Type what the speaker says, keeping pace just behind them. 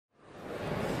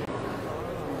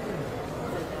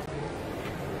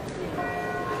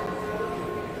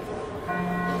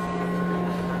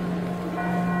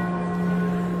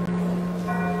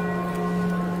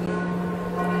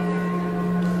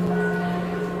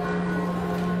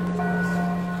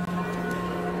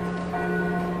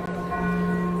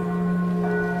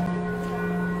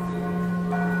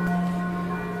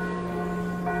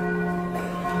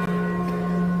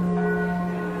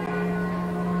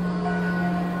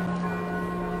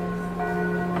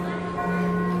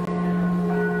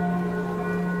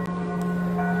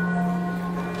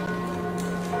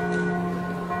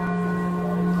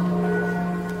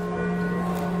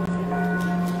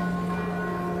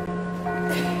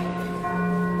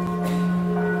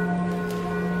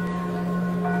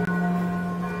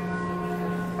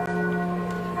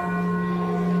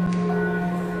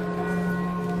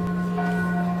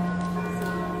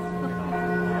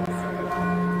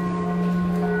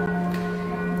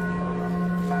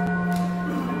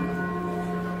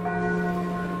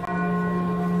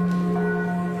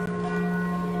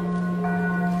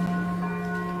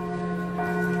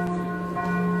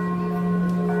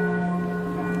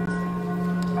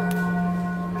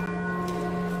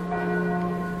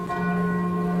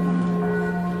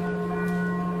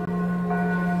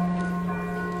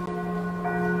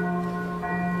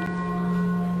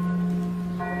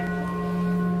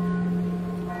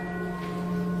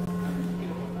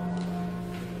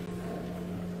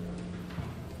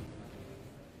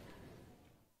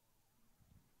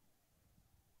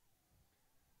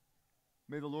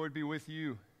May the Lord be with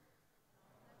you.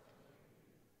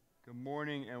 Good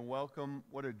morning and welcome.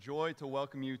 What a joy to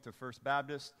welcome you to First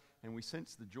Baptist, and we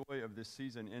sense the joy of this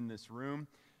season in this room.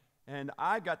 And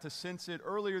I got to sense it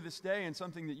earlier this day in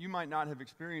something that you might not have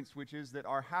experienced, which is that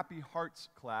our Happy Hearts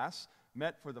class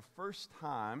met for the first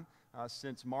time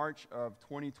since March of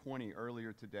 2020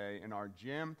 earlier today in our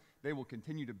gym. They will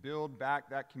continue to build back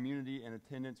that community and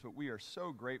attendance, but we are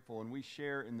so grateful and we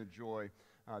share in the joy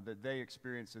that they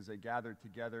experience as they gathered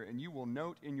together. And you will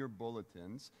note in your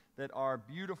bulletins that our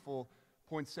beautiful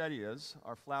poinsettias,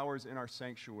 our flowers in our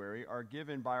sanctuary, are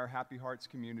given by our Happy Hearts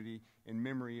community in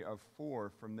memory of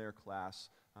 4 from their class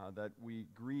that we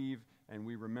grieve and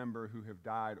we remember who have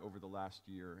died over the last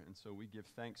year. And so we give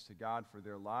thanks to God for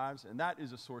their lives, and that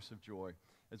is a source of joy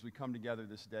as we come together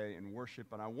this day and worship.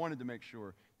 And I wanted to make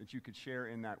sure that you could share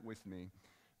in that with me.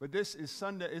 But this is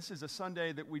Sunday. This is a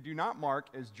Sunday that we do not mark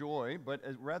as joy, but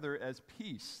rather as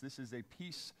peace. This is a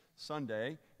peace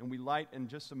Sunday, and we light in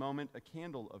just a moment a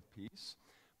candle of peace.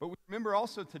 But we remember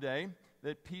also today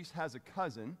that peace has a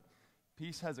cousin.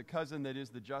 Peace has a cousin that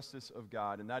is the justice of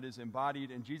God, and that is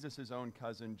embodied in Jesus' own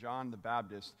cousin, John the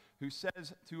Baptist, who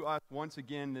says to us once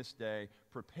again this day,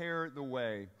 prepare the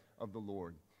way of the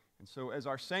Lord. And so as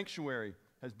our sanctuary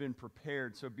has been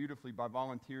prepared so beautifully by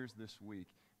volunteers this week,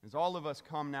 as all of us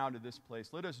come now to this place,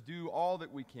 let us do all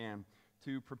that we can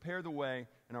to prepare the way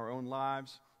in our own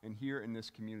lives and here in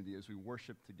this community as we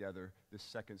worship together this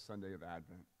second Sunday of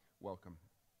Advent. Welcome.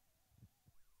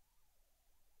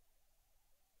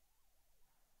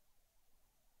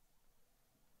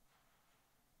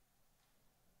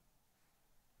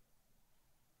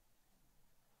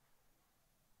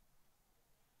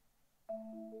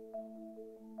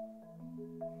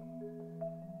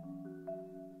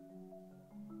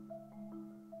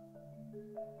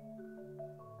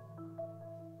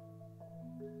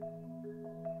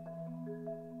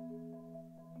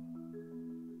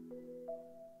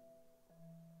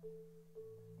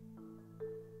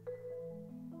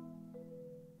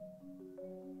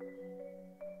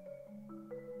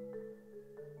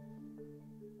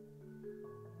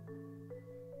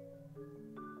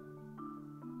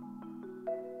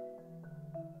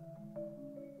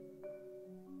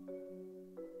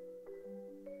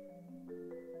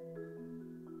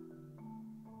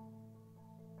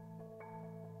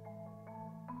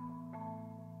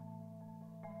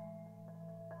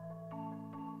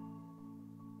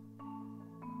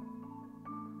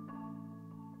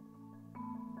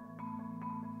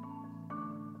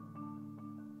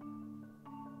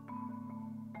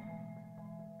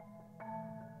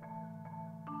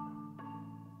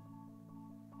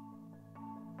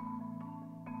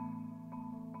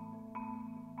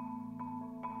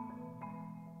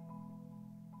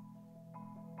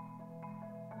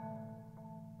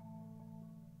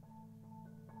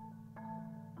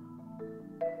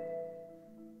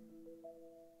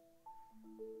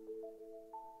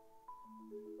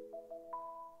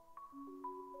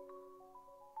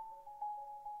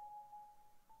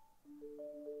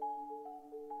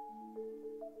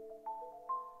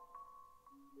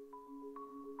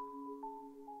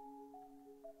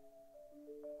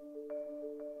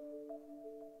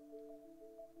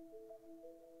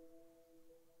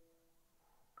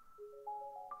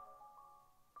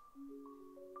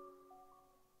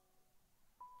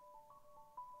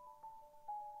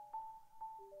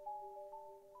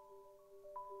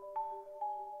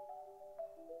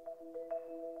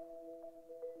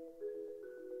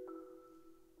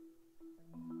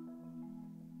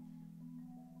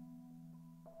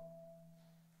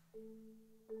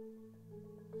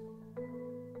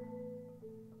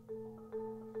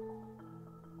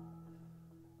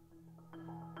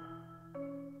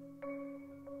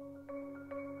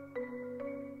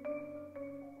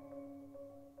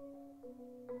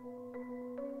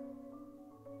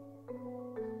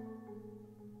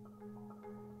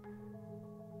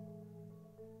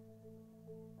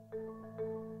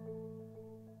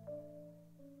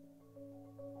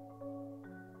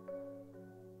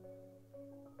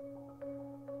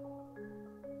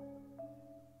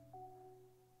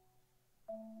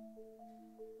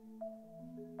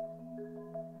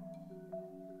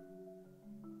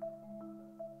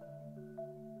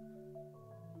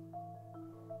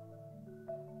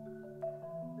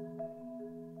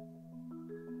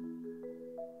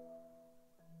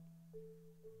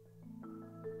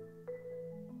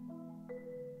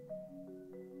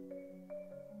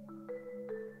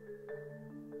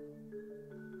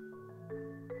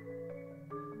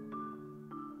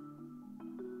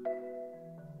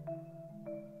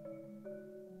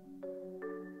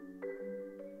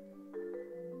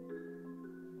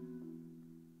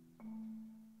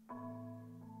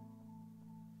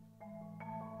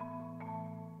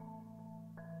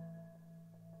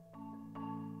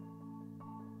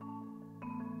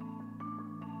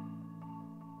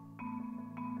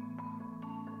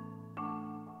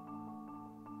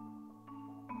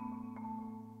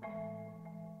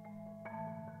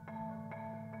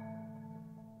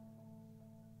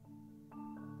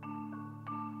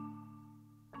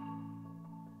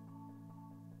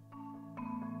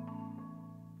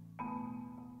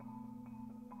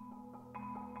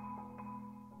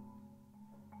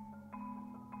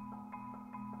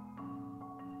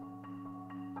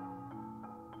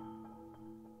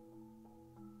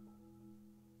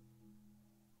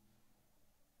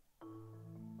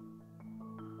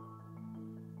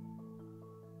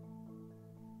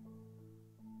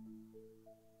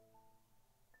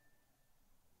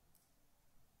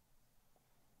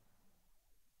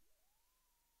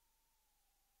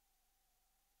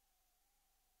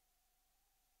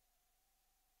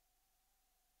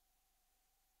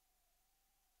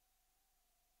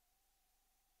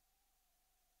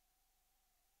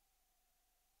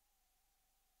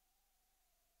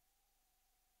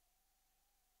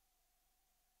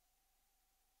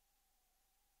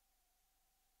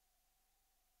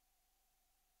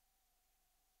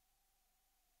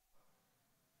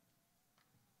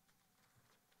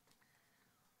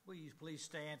 Will you please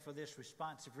stand for this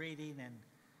responsive reading, and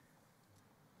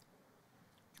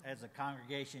as a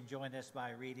congregation, join us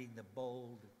by reading the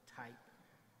bold type.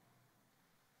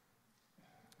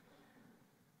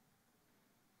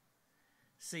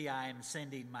 See, I am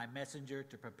sending my messenger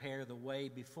to prepare the way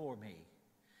before me,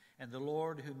 and the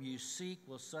Lord whom you seek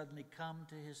will suddenly come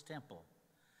to his temple,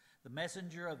 the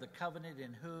messenger of the covenant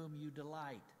in whom you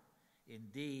delight.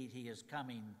 Indeed, he is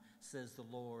coming, says the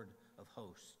Lord of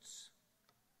hosts.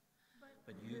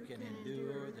 But you can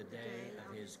endure the day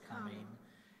of his coming,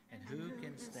 and who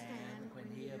can stand when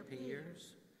he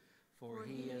appears? For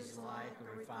he is like a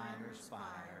refiner's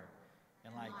fire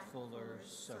and like fuller's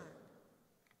soap.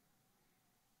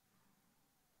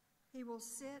 He will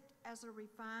sit as a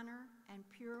refiner and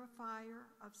purifier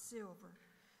of silver,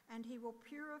 and he will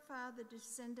purify the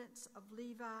descendants of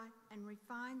Levi and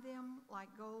refine them like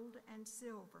gold and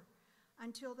silver,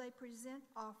 until they present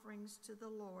offerings to the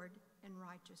Lord in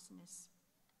righteousness.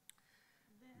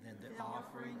 Then the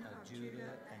offering of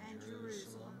Judah and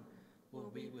Jerusalem will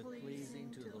be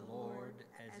pleasing to the Lord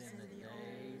as in the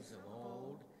days of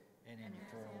old and in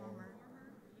former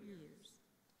years.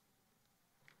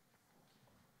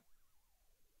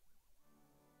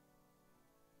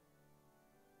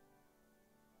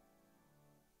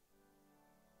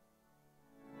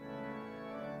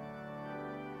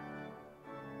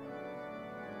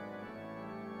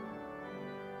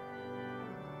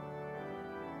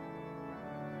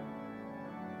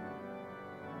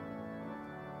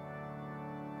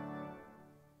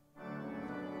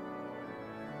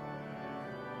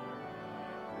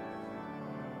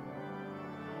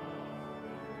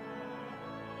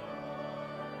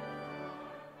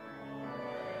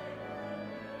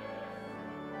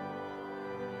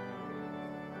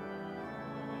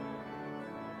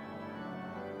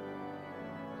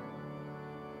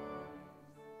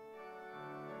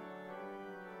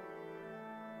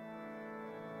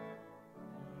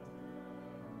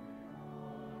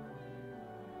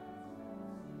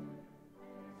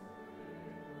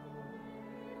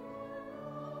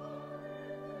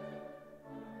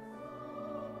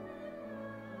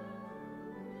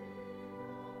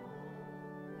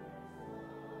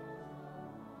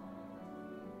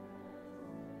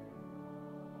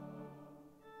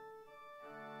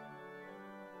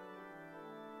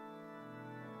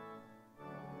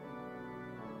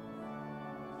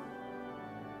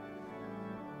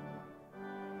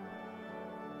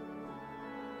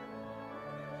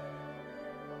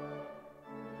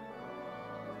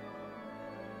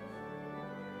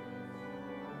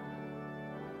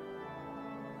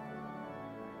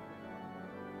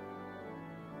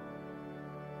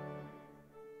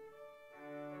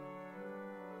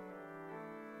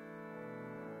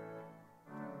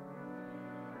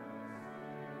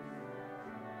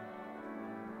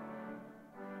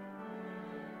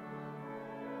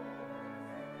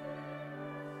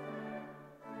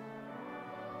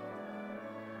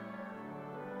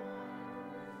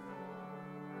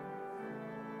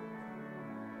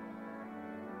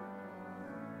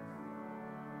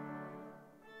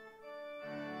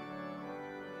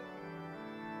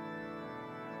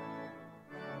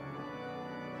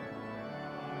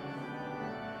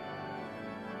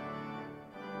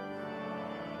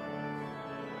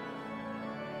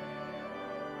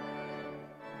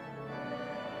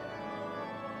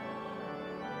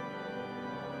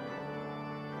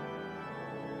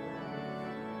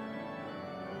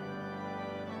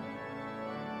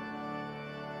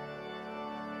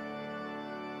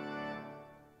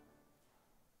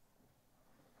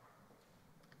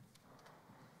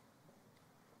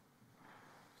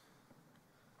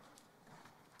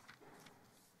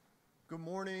 Good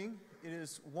morning. It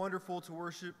is wonderful to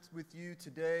worship with you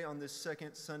today on this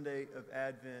second Sunday of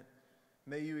Advent.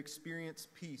 May you experience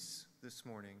peace this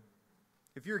morning.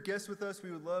 If you're a guest with us,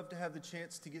 we would love to have the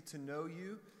chance to get to know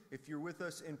you. If you're with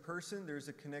us in person, there's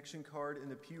a connection card in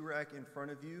the pew rack in front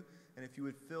of you. And if you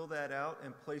would fill that out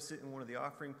and place it in one of the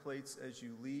offering plates as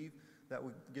you leave, that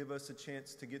would give us a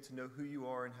chance to get to know who you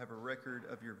are and have a record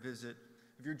of your visit.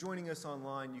 If you're joining us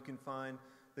online, you can find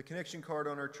the connection card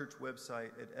on our church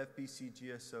website at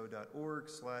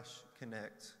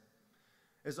fbcgso.org/connect.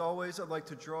 As always, I'd like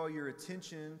to draw your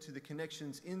attention to the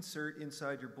connections insert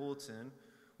inside your bulletin.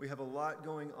 We have a lot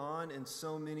going on and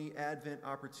so many Advent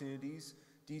opportunities.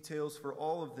 Details for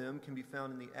all of them can be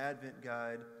found in the Advent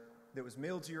guide that was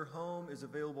mailed to your home, is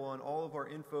available on all of our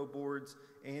info boards,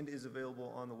 and is available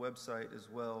on the website as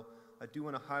well. I do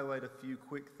want to highlight a few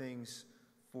quick things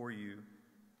for you.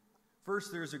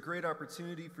 First, there's a great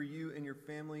opportunity for you and your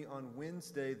family on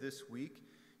Wednesday this week.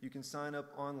 You can sign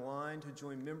up online to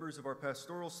join members of our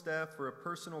pastoral staff for a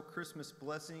personal Christmas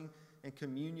blessing and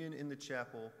communion in the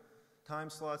chapel. Time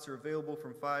slots are available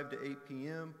from 5 to 8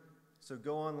 p.m., so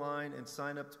go online and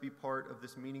sign up to be part of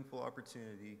this meaningful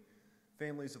opportunity.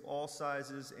 Families of all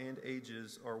sizes and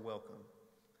ages are welcome.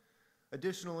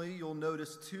 Additionally, you'll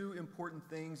notice two important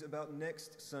things about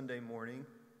next Sunday morning.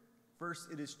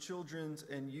 First, it is Children's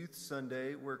and Youth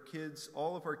Sunday, where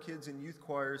all of our kids and youth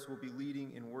choirs will be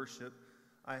leading in worship.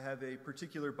 I have a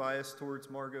particular bias towards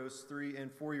Margot's 3-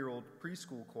 and 4-year-old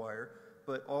preschool choir,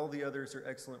 but all the others are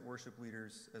excellent worship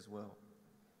leaders as well.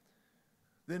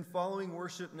 Then following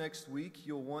worship next week,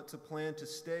 you'll want to plan to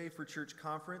stay for church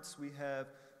conference. We have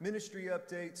ministry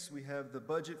updates, we have the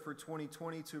budget for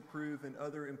 2020 to approve, and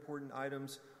other important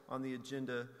items on the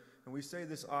agenda. And we say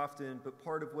this often, but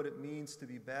part of what it means to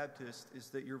be Baptist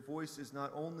is that your voice is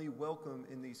not only welcome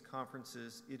in these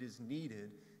conferences, it is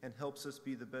needed and helps us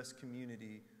be the best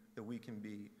community that we can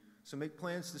be. So make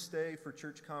plans to stay for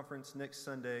church conference next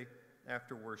Sunday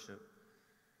after worship.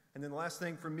 And then the last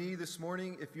thing for me this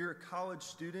morning, if you're a college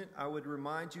student, I would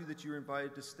remind you that you're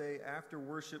invited to stay after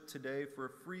worship today for a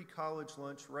free college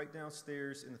lunch right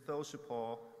downstairs in the fellowship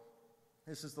hall.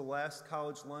 This is the last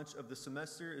college lunch of the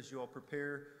semester as you all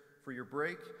prepare for your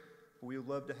break. We would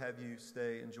love to have you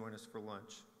stay and join us for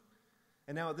lunch.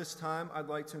 And now at this time, I'd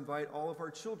like to invite all of our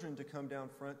children to come down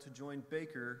front to join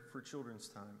Baker for children's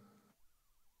time.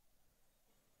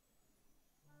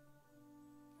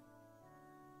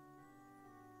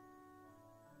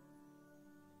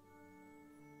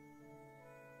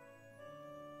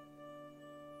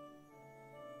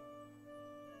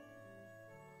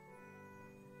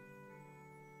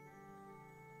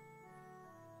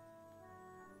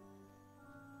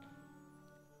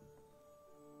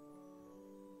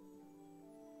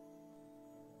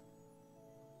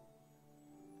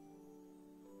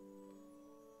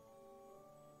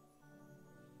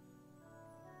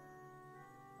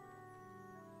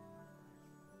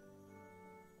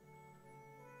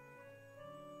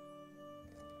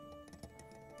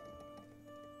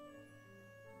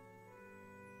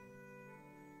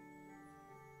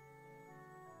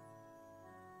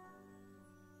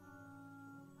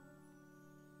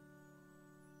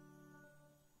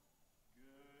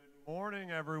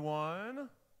 Morning, everyone.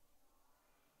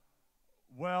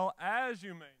 Well, as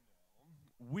you may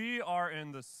know, we are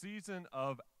in the season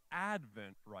of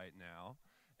Advent right now,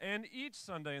 and each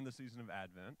Sunday in the season of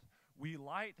Advent, we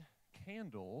light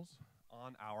candles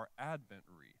on our Advent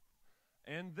wreath.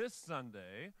 And this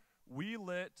Sunday, we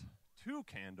lit 2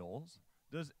 candles.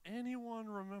 Does anyone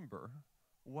remember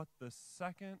what the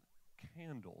second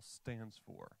candle stands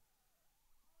for?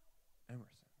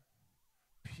 Emerson.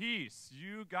 Peace.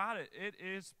 You got it. It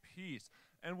is peace.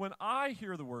 And when I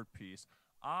hear the word peace,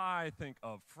 I think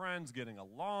of friends getting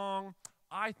along.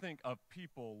 I think of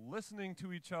people listening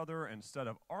to each other instead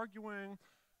of arguing.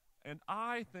 And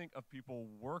I think of people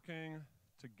working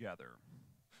together.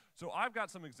 So I've got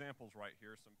some examples right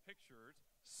here, some pictures.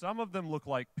 Some of them look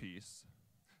like peace,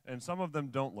 and some of them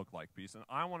don't look like peace. And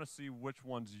I want to see which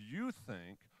ones you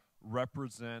think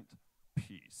represent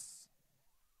peace.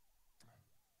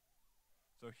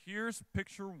 So here's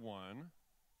picture 1.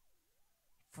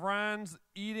 Friends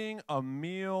eating a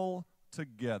meal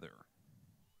together.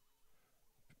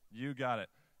 You got it.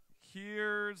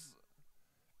 Here's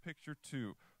picture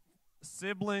 2.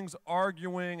 Siblings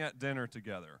arguing at dinner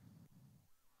together.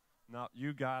 No,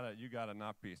 you got it. You got it,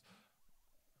 not peace.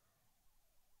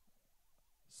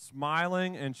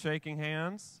 Smiling and shaking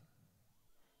hands.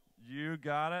 You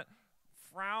got it.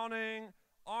 Frowning,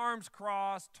 arms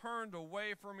crossed, turned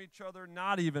away from each other,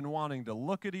 not even wanting to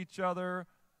look at each other.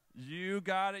 You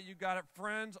got it. You got it.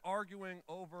 Friends arguing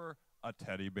over a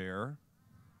teddy bear.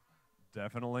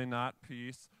 Definitely not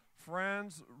peace.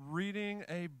 Friends reading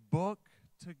a book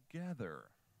together.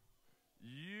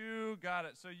 You got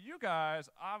it. So you guys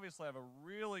obviously have a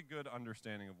really good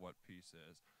understanding of what peace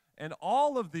is. And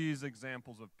all of these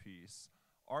examples of peace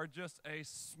are just a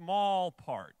small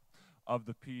part of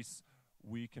the peace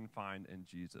we can find in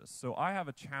Jesus. So I have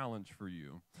a challenge for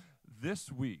you.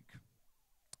 This week,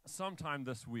 sometime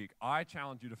this week, I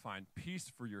challenge you to find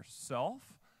peace for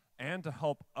yourself and to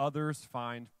help others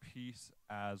find peace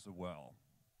as well.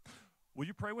 Will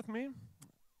you pray with me?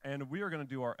 And we are going to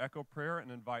do our echo prayer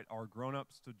and invite our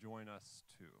grown-ups to join us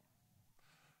too.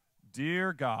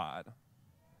 Dear God,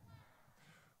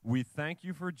 we thank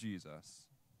you for Jesus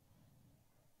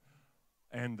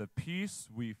and the peace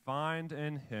we find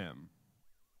in him.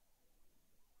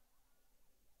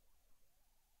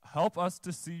 Help us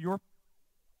to see your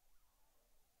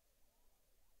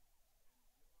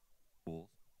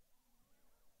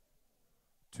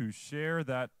to share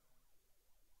that.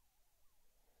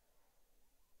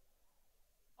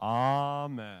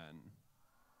 Amen.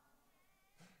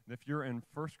 And if you're in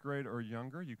first grade or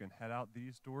younger, you can head out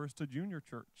these doors to junior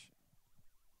church.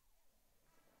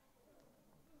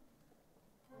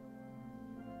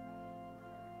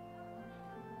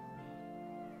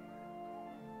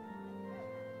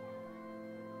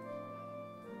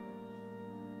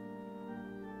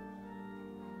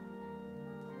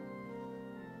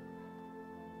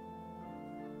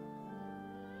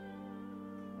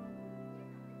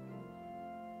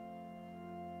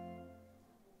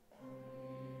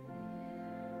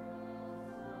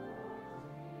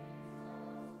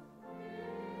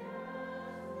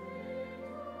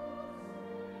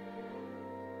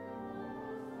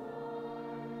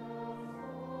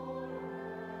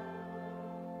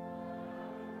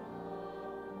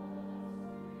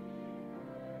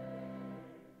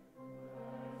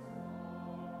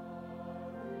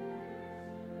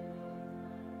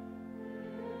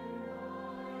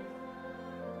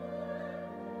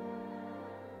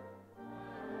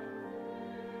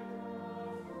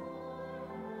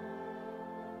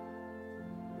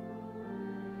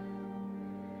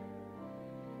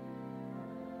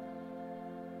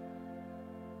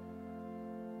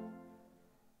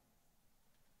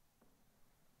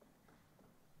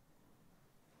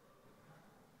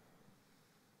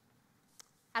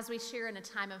 As we share in a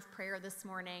time of prayer this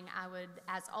morning, I would,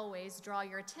 as always, draw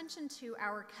your attention to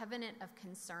our Covenant of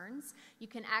Concerns. You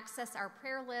can access our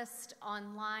prayer list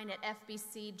online at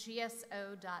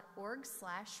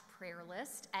fbcgso.org/prayer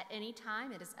list at any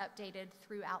time. It is updated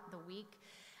throughout the week.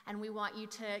 And we want you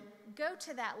to go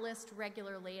to that list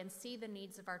regularly and see the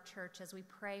needs of our church as we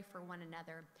pray for one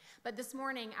another. But this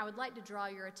morning, I would like to draw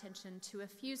your attention to a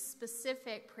few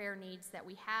specific prayer needs that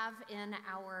we have in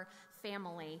our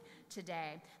family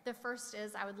today. The first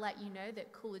is I would let you know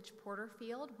that Coolidge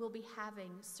Porterfield will be having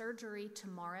surgery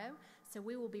tomorrow, so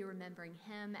we will be remembering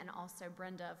him and also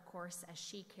Brenda, of course, as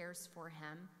she cares for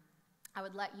him. I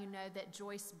would let you know that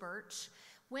Joyce Birch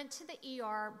went to the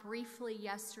ER briefly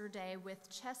yesterday with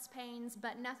chest pains,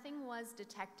 but nothing was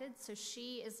detected, so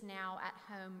she is now at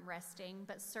home resting,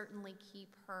 but certainly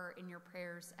keep her in your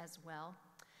prayers as well.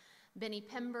 Benny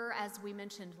Pember, as we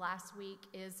mentioned last week,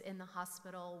 is in the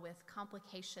hospital with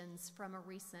complications from a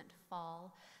recent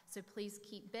fall. So please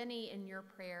keep Benny in your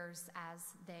prayers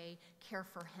as they care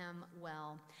for him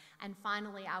well. And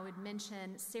finally, I would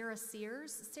mention Sarah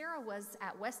Sears. Sarah was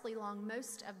at Wesley Long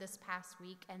most of this past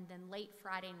week, and then late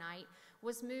Friday night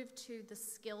was moved to the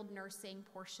skilled nursing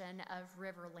portion of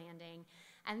River Landing.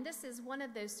 And this is one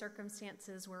of those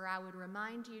circumstances where I would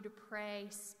remind you to pray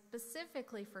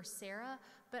specifically for Sarah,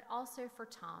 but also for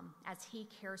Tom, as he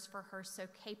cares for her so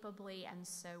capably and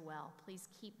so well. Please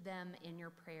keep them in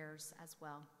your prayers as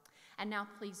well. And now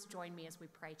please join me as we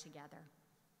pray together.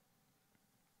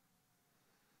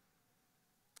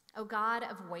 O God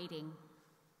of waiting,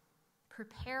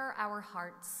 prepare our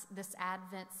hearts this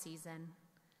Advent season.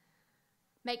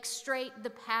 Make straight the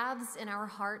paths in our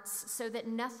hearts so that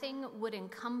nothing would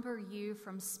encumber you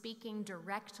from speaking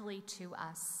directly to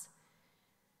us.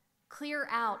 Clear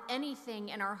out anything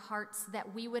in our hearts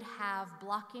that we would have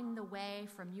blocking the way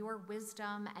from your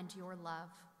wisdom and your love.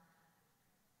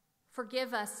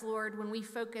 Forgive us, Lord, when we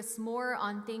focus more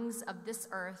on things of this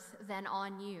earth than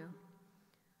on you.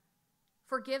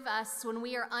 Forgive us when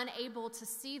we are unable to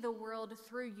see the world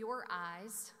through your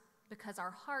eyes because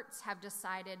our hearts have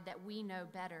decided that we know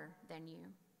better than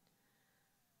you.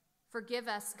 Forgive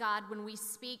us, God, when we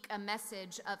speak a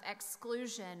message of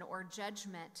exclusion or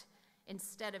judgment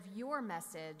instead of your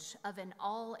message of an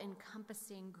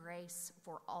all-encompassing grace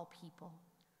for all people.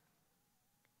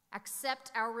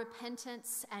 Accept our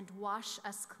repentance and wash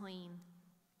us clean.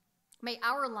 May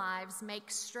our lives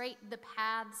make straight the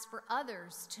paths for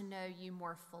others to know you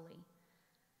more fully.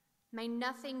 May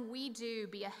nothing we do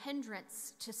be a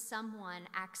hindrance to someone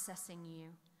accessing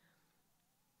you.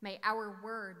 May our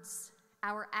words,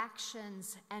 our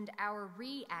actions, and our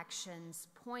reactions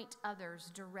point others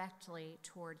directly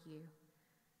toward you.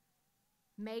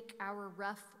 Make our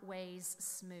rough ways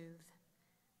smooth,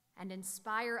 and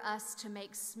inspire us to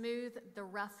make smooth the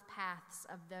rough paths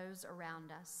of those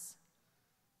around us.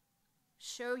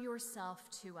 Show yourself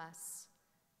to us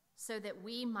so that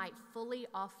we might fully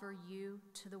offer you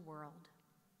to the world.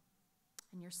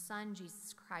 In your Son,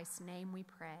 Jesus Christ's name we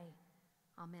pray.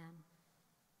 Amen.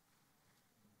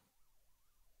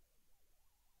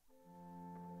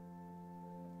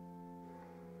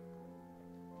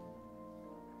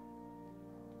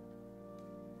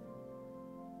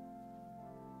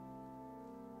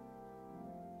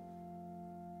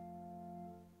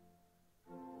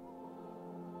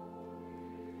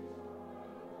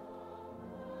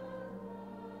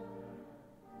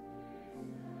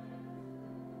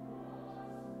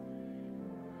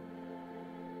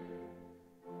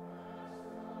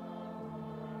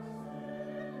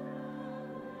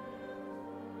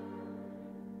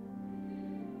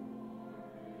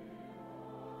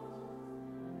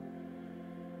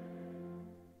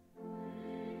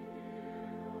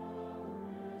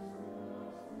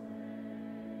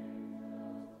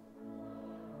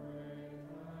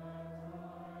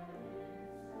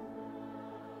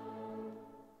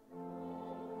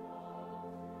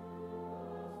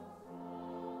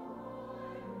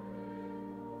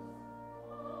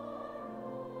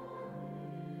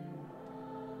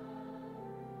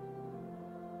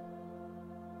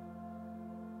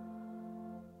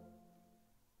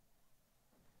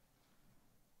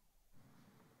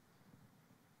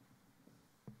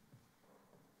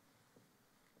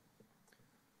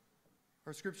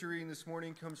 Our scripture reading this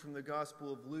morning comes from the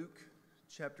Gospel of Luke,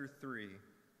 chapter 3.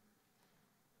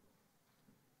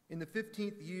 In the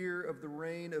 15th year of the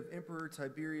reign of Emperor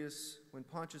Tiberius, when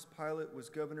Pontius Pilate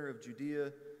was governor of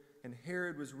Judea, and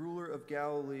Herod was ruler of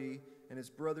Galilee, and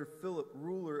his brother Philip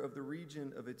ruler of the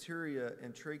region of Iturea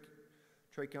and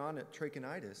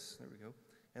Trachonitis,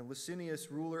 and Licinius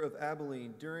ruler of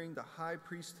Abilene, during the high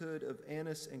priesthood of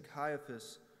Annas and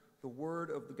Caiaphas, the word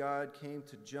of God came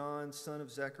to John, son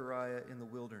of Zechariah, in the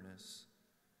wilderness.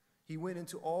 He went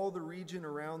into all the region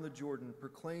around the Jordan,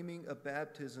 proclaiming a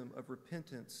baptism of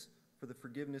repentance for the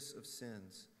forgiveness of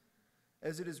sins,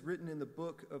 as it is written in the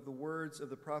book of the words of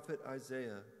the prophet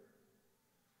Isaiah,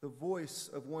 the voice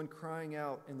of one crying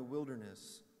out in the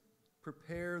wilderness,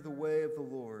 prepare the way of the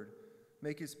Lord,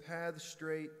 make his path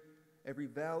straight, every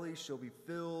valley shall be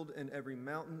filled, and every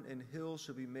mountain and hill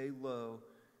shall be made low,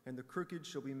 and the crooked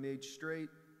shall be made straight,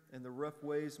 and the rough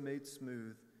ways made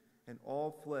smooth, and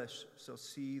all flesh shall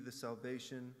see the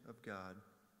salvation of God.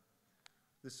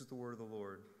 This is the word of the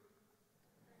Lord.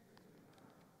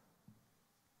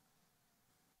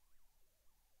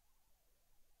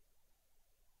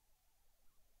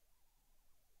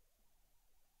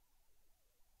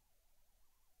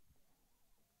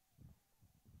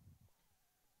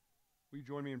 Will you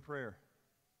join me in prayer?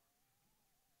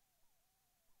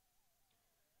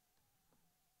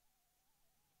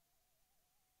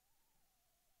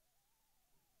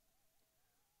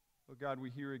 Oh God, we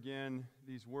hear again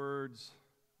these words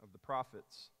of the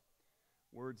prophets,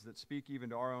 words that speak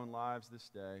even to our own lives this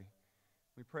day.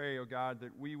 We pray, oh God,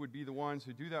 that we would be the ones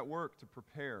who do that work to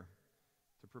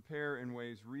prepare in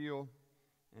ways real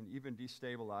and even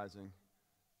destabilizing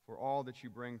for all that you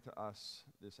bring to us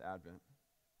this Advent.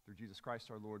 Through Jesus Christ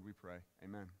our Lord, we pray.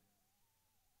 Amen.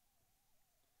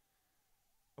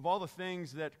 Of all the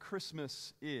things that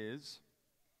Christmas is,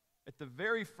 at the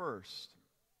very first,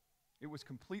 it was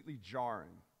completely jarring.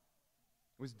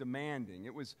 It was demanding.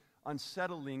 It was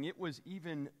unsettling. It was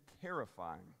even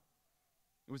terrifying.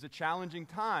 It was a challenging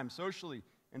time socially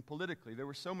and politically. There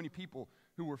were so many people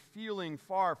who were feeling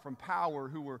far from power,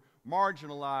 who were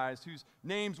marginalized, whose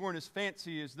names weren't as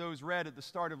fancy as those read at the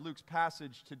start of Luke's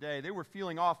passage today. They were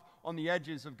feeling off on the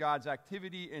edges of God's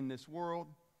activity in this world.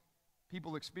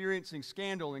 People experiencing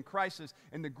scandal and crisis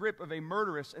and the grip of a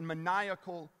murderous and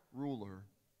maniacal ruler.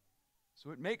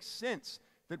 So it makes sense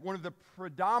that one of the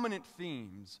predominant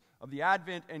themes of the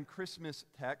Advent and Christmas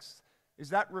texts is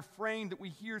that refrain that we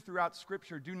hear throughout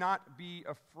Scripture, do not be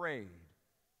afraid,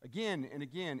 again and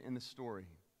again in the story.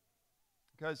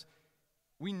 Because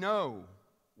we know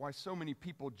why so many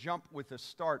people jump with a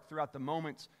start throughout the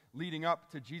moments leading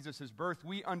up to Jesus' birth.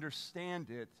 We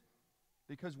understand it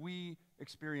because we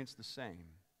experience the same.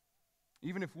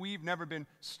 Even if we've never been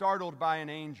startled by an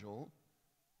angel,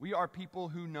 we are people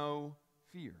who know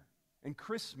fear. And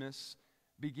Christmas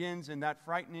begins in that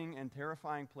frightening and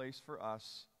terrifying place for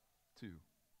us too.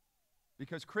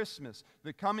 Because Christmas,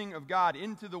 the coming of God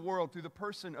into the world through the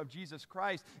person of Jesus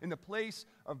Christ in the place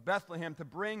of Bethlehem to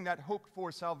bring that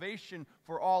hoped-for salvation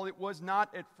for all, it was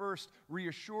not at first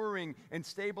reassuring and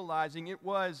stabilizing. It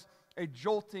was a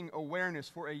jolting awareness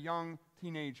for a young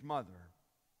teenage mother.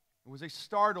 It was a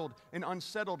startled and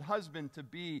unsettled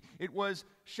husband-to-be. It was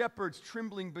shepherds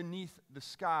trembling beneath the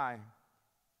sky.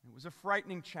 It was a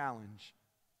frightening challenge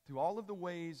to all of the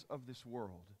ways of this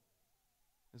world.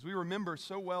 As we remember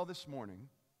so well this morning,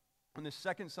 on this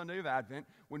second Sunday of Advent,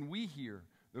 when we hear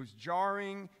those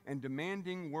jarring and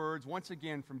demanding words once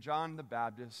again from John the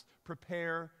Baptist,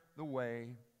 prepare the way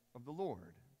of the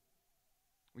Lord.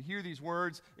 We hear these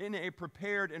words in a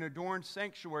prepared and adorned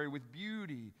sanctuary with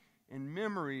beauty and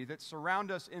memory that surround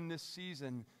us in this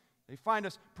season. They find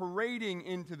us parading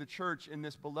into the church in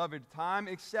this beloved time,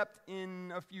 except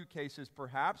in a few cases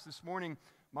perhaps. This morning,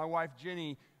 my wife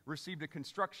Jenny received a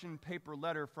construction paper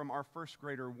letter from our first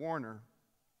grader, Warner.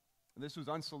 This was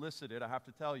unsolicited, I have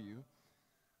to tell you.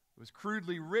 It was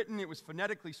crudely written, it was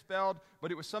phonetically spelled, but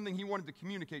it was something he wanted to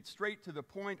communicate straight to the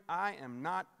point. I am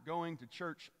not going to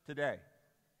church today.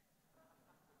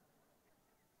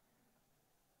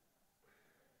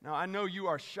 Now, I know you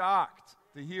are shocked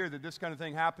to hear that this kind of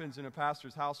thing happens in a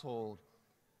pastor's household.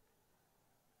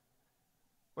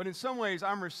 But in some ways,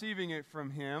 I'm receiving it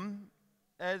from him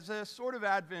as a sort of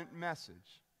Advent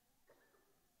message,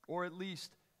 or at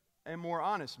least a more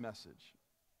honest message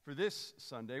for this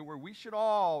Sunday, where we should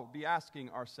all be asking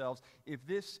ourselves if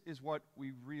this is what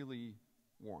we really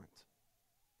want.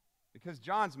 Because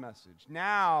John's message,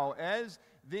 now as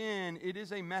then, it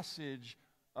is a message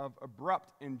of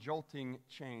abrupt and jolting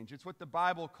change. It's what the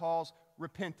Bible calls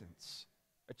repentance,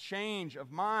 a change of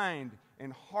mind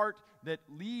and heart that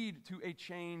lead to a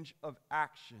change of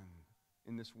action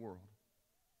in this world.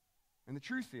 And the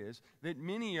truth is that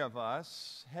many of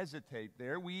us hesitate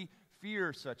there. We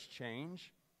fear such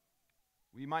change.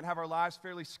 We might have our lives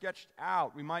fairly sketched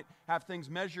out. We might have things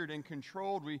measured and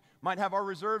controlled. We might have our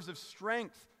reserves of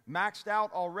strength maxed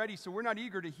out already, so we're not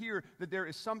eager to hear that there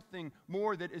is something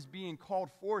more that is being called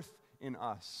forth in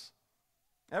us.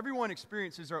 Everyone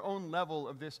experiences their own level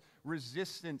of this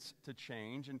resistance to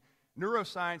change, and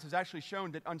neuroscience has actually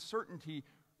shown that uncertainty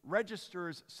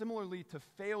registers similarly to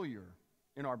failure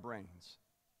in our brains.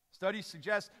 Studies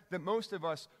suggest that most of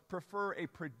us prefer a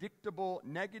predictable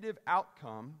negative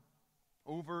outcome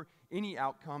over any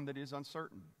outcome that is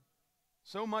uncertain.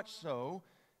 So much so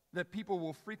that people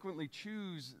will frequently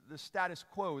choose the status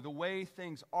quo, the way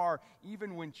things are,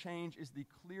 even when change is the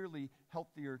clearly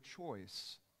healthier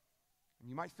choice. And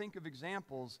you might think of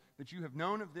examples that you have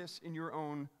known of this in your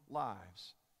own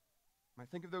lives. You might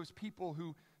think of those people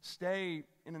who stay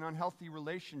in an unhealthy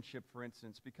relationship, for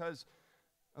instance, because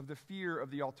of the fear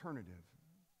of the alternative.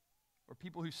 Or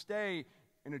people who stay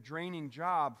in a draining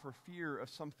job for fear of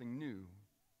something new.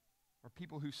 Or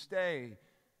people who stay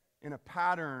in a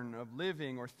pattern of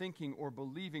living or thinking or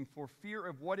believing for fear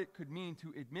of what it could mean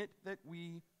to admit that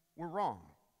we were wrong.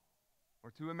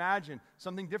 Or to imagine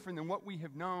something different than what we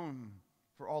have known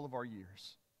for all of our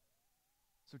years.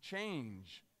 So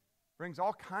change brings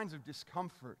all kinds of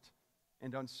discomfort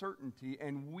and uncertainty,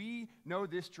 and we know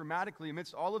this dramatically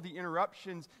amidst all of the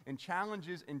interruptions and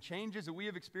challenges and changes that we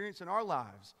have experienced in our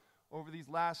lives over these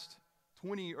last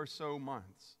 20 or so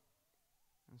months.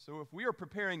 And so if we are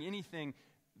preparing anything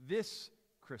this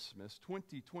Christmas,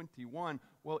 2021,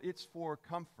 well, it's for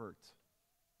comfort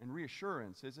and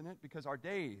reassurance, isn't it? Because our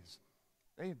days,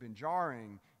 they have been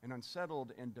jarring and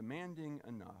unsettled and demanding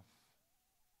enough.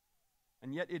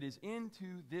 And yet it is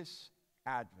into this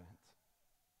Advent,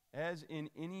 as in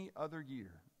any other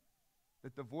year,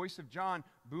 that the voice of John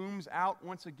booms out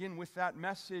once again with that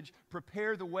message,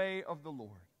 prepare the way of the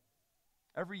Lord.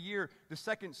 Every year, the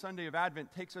second Sunday of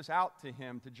Advent takes us out to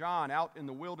him, to John, out in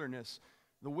the wilderness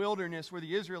where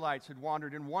the Israelites had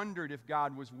wandered and wondered if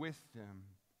God was with them.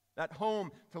 That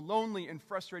home to lonely and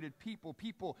frustrated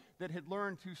people that had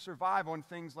learned to survive on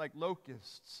things like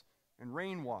locusts and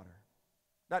rainwater.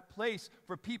 That place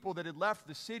for people that had left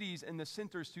the cities and the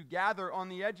centers to gather on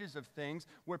the edges of things,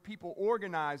 where people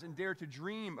organize and dare to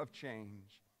dream of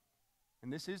change.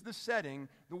 And this is the setting,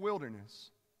 the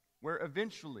wilderness, where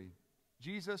eventually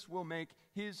Jesus will make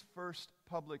his first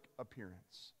public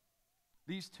appearance.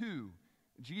 These two,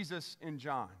 Jesus and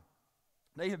John,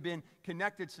 they have been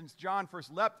connected since John first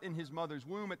leapt in his mother's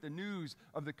womb at the news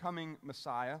of the coming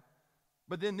Messiah.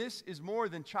 But then this is more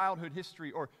than childhood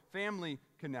history or family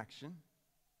connection.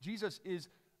 Jesus is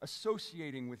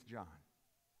associating with John.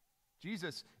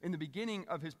 Jesus, in the beginning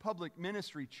of his public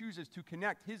ministry, chooses to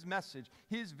connect his message,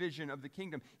 his vision of the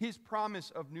kingdom, his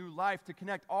promise of new life, to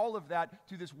connect all of that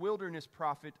to this wilderness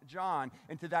prophet, John,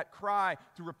 and to that cry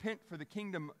to repent, for the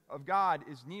kingdom of God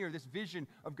is near, this vision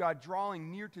of God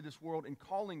drawing near to this world and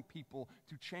calling people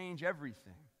to change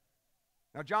everything.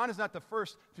 Now, John is not the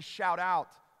first to shout out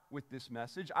with this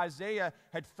message. Isaiah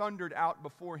had thundered out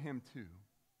before him too.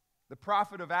 The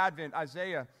prophet of Advent,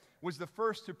 Isaiah, was the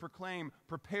first to proclaim,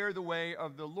 prepare the way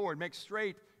of the Lord, make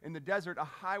straight in the desert a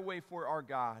highway for our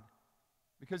God.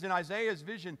 Because in Isaiah's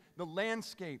vision, the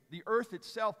landscape, the earth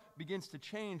itself begins to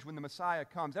change when the Messiah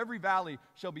comes. Every valley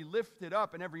shall be lifted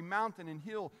up, and every mountain and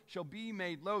hill shall be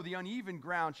made low. The uneven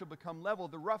ground shall become level,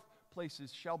 the rough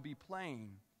places shall be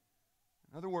plain.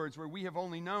 In other words, where we have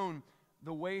only known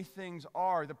the way things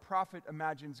are, the prophet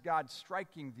imagines God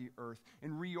striking the earth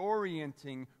and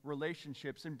reorienting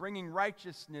relationships and bringing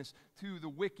righteousness to the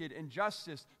wicked and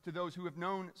justice to those who have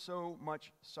known so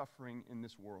much suffering in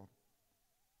this world.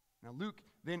 Now, Luke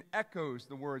then echoes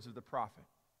the words of the prophet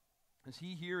as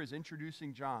he here is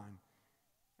introducing John.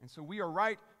 And so we are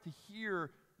right to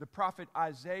hear the prophet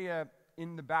Isaiah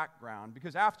in the background,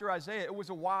 because after Isaiah, it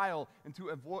was a while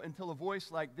until a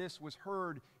voice like this was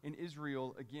heard in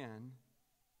Israel again.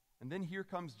 And then here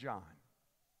comes John,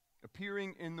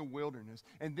 appearing in the wilderness.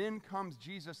 And then comes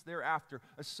Jesus thereafter,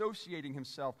 associating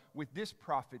himself with this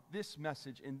prophet, this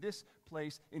message, in this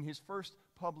place, in his first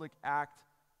public act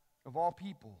of all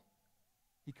people.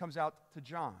 He comes out to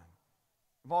John.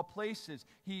 Of all places,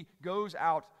 he goes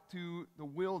out to the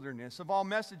wilderness. Of all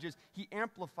messages, he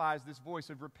amplifies this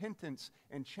voice of repentance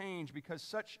and change, because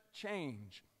such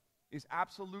change is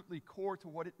absolutely core to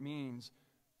what it means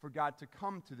for God to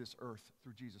come to this earth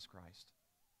through Jesus Christ.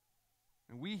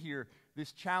 And we hear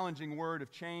this challenging word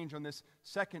of change on this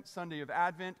second Sunday of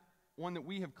Advent, one that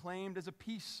we have claimed as a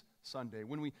peace Sunday,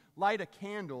 when we light a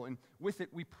candle and with it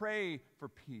we pray for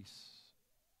peace.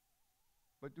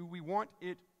 But do we want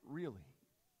it really?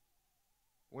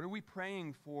 What are we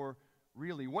praying for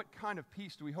really? What kind of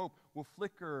peace do we hope will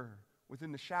flicker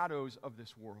within the shadows of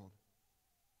this world?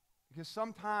 Because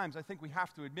sometimes I think we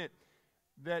have to admit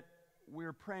that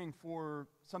we're praying for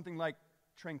something like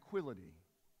tranquility.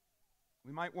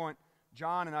 We might want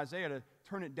John and Isaiah to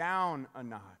turn it down a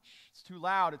notch. It's too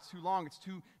loud, it's too long, it's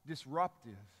too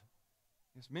disruptive.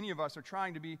 Yes, many of us are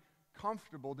trying to be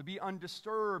comfortable, to be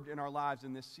undisturbed in our lives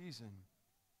in this season.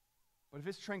 But if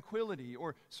it's tranquility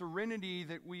or serenity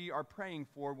that we are praying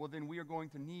for, well, then we are going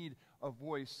to need a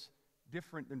voice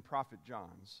different than Prophet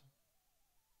John's.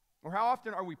 Or how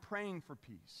often are we praying for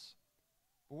peace?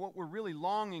 But what we're really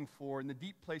longing for in the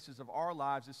deep places of our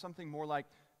lives is something more like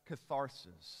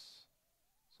catharsis,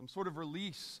 some sort of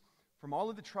release from all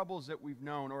of the troubles that we've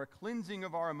known, or a cleansing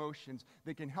of our emotions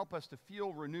that can help us to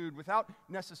feel renewed without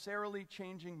necessarily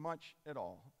changing much at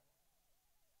all.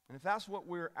 And if that's what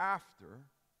we're after,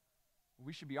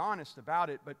 we should be honest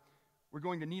about it, but we're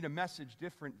going to need a message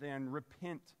different than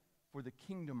repent, for the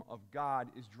kingdom of God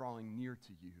is drawing near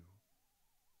to you.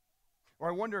 Or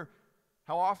I wonder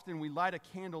how often we light a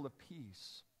candle of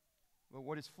peace, but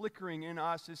what is flickering in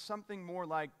us is something more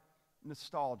like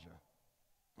nostalgia,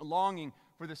 a longing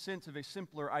for the sense of a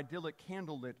simpler, idyllic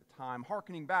candlelit time,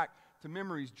 hearkening back to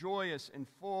memories joyous and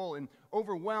full and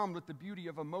overwhelmed with the beauty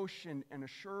of emotion and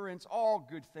assurance, all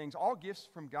good things, all gifts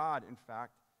from God, in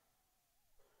fact.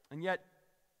 And yet,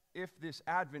 if this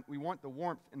Advent we want the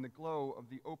warmth and the glow of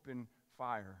the open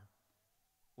fire,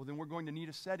 well, then we're going to need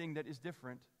a setting that is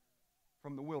different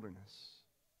from the wilderness.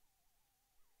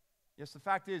 Yes, the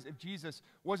fact is, if Jesus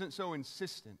wasn't so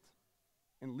insistent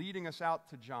in leading us out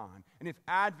to John, and if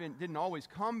Advent didn't always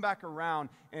come back around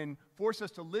and force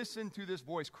us to listen to this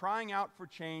voice crying out for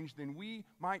change, then we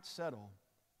might settle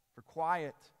for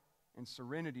quiet and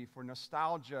serenity, for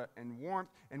nostalgia and warmth,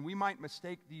 and we might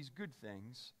mistake these good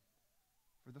things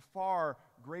for the far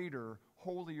greater,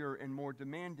 holier, and more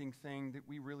demanding thing that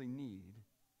we really need,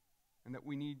 and that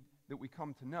we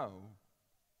come to know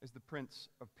as the Prince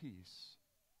of Peace.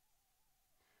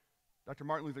 Dr.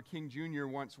 Martin Luther King Jr.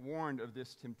 once warned of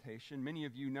this temptation. Many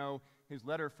of you know his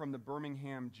letter from the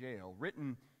Birmingham jail,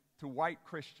 written to white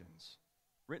Christians,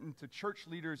 written to church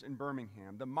leaders in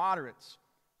Birmingham, the moderates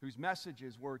whose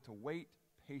messages were to wait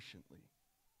patiently.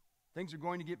 Things are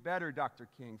going to get better, Dr.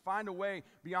 King. Find a way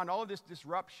beyond all of this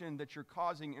disruption that you're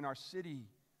causing in our city.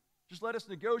 Just let us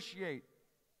negotiate.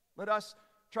 Let us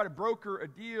try to broker a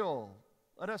deal.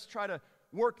 Let us try to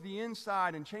work the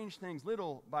inside and change things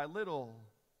little by little.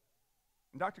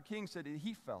 And Dr. King said that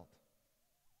he felt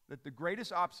that the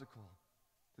greatest obstacle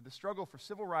to the struggle for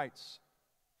civil rights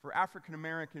for African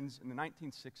Americans in the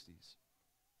 1960s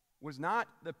was not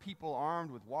the people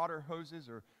armed with water hoses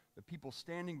or the people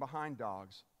standing behind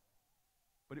dogs,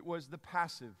 but it was the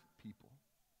passive people.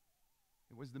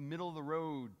 It was the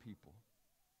middle-of-the-road people.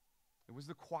 It was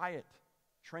the quiet,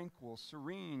 tranquil,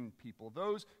 serene people,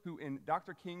 those who, in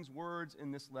Dr. King's words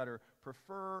in this letter,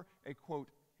 prefer a, quote,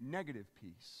 negative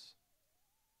peace,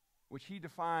 which he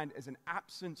defined as an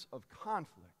absence of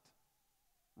conflict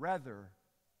rather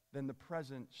than the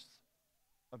presence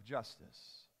of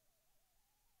justice.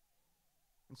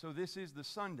 And so this is the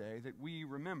Sunday that we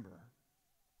remember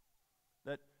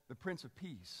that the Prince of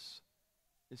Peace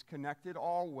is connected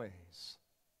always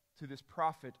to this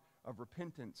prophet of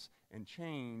repentance and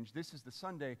change. This is the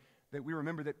Sunday that we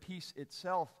remember that peace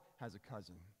itself has a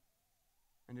cousin,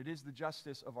 and it is the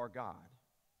justice of our God.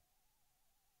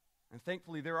 And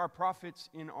thankfully, there are prophets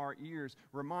in our ears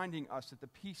reminding us that the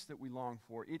peace that we long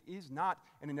for, it is not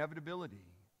an inevitability.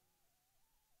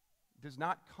 It does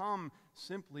not come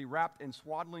simply wrapped in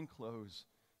swaddling clothes.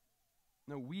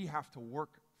 No, we have to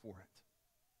work for it.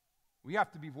 We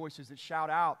have to be voices that shout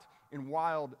out in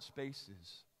wild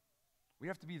spaces. We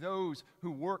have to be those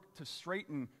who work to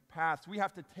straighten paths. We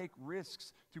have to take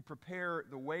risks to prepare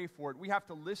the way for it. We have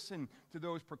to listen to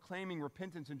those proclaiming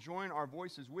repentance and join our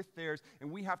voices with theirs,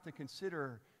 and we have to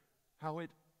consider how it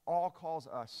all calls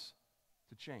us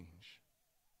to change.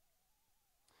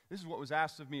 This is what was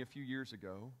asked of me a few years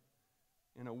ago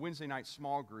in a Wednesday night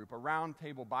small group, a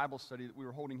roundtable Bible study that we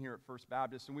were holding here at First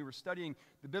Baptist, and we were studying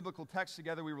the biblical text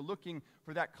together. We were looking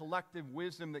for that collective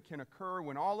wisdom that can occur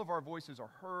when all of our voices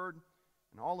are heard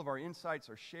and all of our insights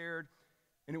are shared.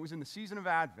 And it was in the season of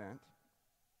Advent.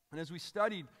 And as we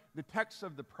studied the texts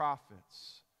of the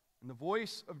prophets and the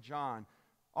voice of John,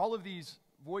 all of these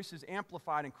voices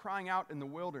amplified and crying out in the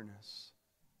wilderness.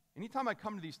 Anytime I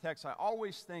come to these texts, I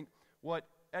always think what,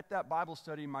 at that Bible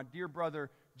study, my dear brother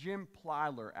Jim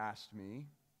Plyler asked me.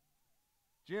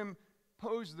 Jim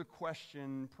posed the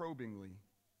question probingly.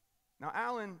 Now,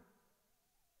 Alan,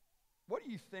 what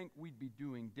do you think we'd be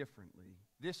doing differently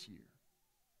this year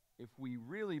if we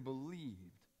really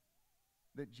believed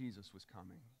that Jesus was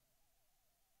coming?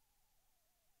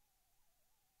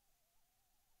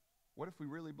 What if we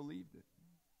really believed it?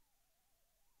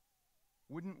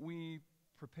 Wouldn't we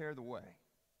prepare the way?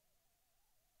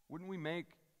 Wouldn't we make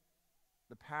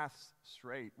the paths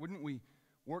straight? Wouldn't we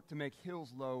work to make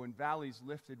hills low and valleys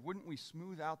lifted? Wouldn't we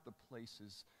smooth out the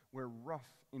places where rough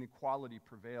inequality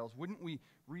prevails? Wouldn't we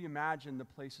reimagine the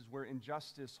places where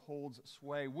injustice holds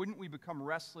sway? Wouldn't we become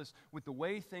restless with the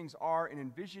way things are and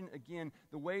envision again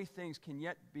the way things can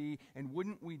yet be? And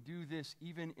wouldn't we do this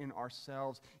even in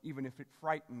ourselves, even if it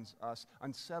frightens us,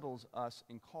 unsettles us,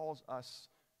 and calls us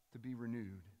to be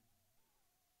renewed?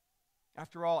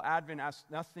 After all, Advent asks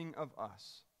nothing of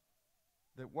us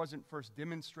that wasn't first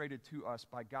demonstrated to us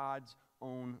by God's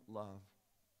own love.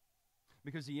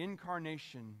 Because the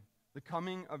incarnation, the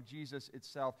coming of Jesus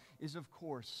itself, is of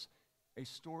course a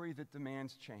story that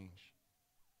demands change.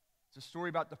 It's a story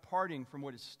about departing from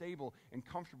what is stable and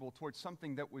comfortable towards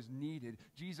something that was needed.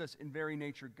 Jesus, in very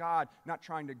nature God, not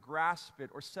trying to grasp it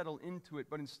or settle into it,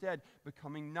 but instead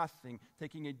becoming nothing,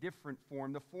 taking a different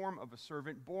form, the form of a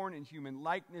servant, born in human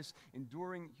likeness,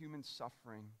 enduring human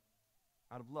suffering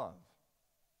out of love.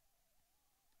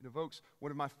 It evokes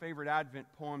one of my favorite Advent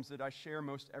poems that I share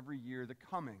most every year, The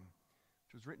Coming,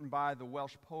 which was written by the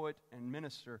Welsh poet and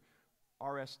minister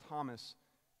R.S. Thomas.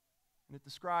 And it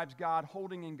describes God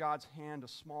holding in God's hand a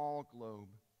small globe.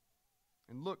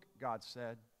 And look, God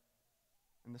said,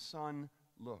 and the Son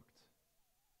looked.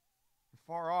 And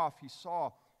far off, he saw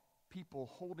people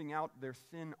holding out their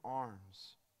thin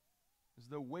arms, as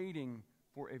though waiting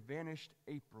for a vanished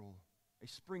April, a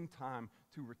springtime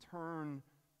to return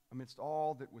amidst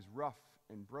all that was rough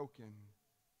and broken.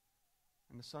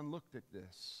 And the Son looked at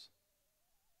this.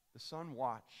 The Son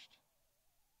watched.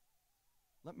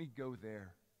 Let me go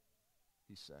there,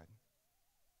 he said.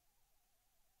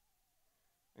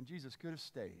 And Jesus could have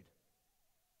stayed.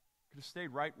 Could have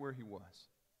stayed right where he was.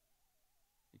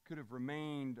 He could have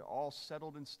remained all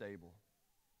settled and stable.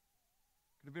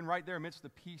 Could have been right there amidst the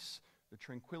peace, the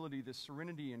tranquility, the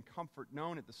serenity and comfort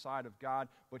known at the side of God.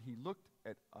 But he looked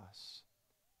at us.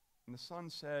 And the Son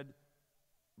said,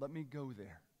 let me go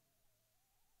there.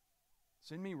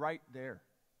 Send me right there,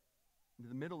 into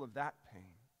the middle of that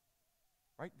pain.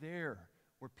 Right there,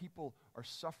 where people are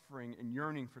suffering and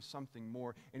yearning for something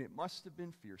more. And it must have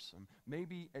been fearsome,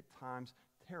 maybe at times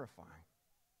terrifying.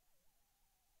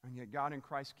 And yet God in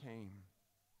Christ came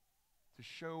to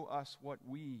show us what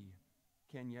we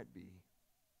can yet be.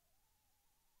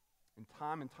 And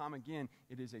time again,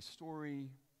 it is a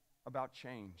story about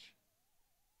change.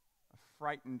 A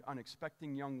frightened,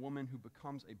 unexpecting young woman who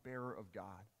becomes a bearer of God.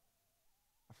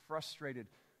 A frustrated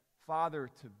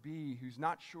father-to-be who's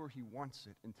not sure he wants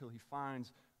it until he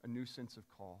finds a new sense of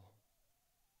call.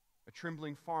 A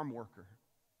trembling farm worker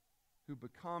who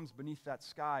becomes, beneath that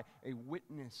sky, a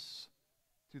witness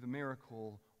to the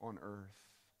miracle on earth.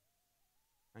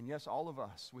 And yes, all of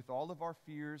us, with all of our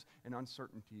fears and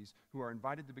uncertainties, who are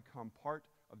invited to become part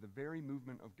of the very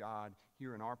movement of God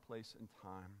here in our place and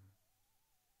time.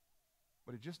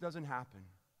 But it just doesn't happen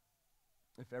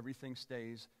if everything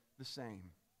stays the same.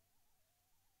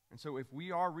 And so if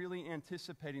we are really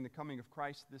anticipating the coming of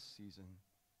Christ this season,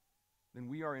 then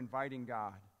we are inviting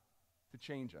God to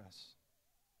change us.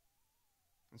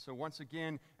 And so once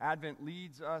again, Advent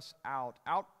leads us out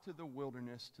to the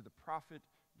wilderness, to the prophet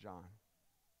John.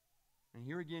 And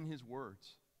here again his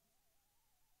words,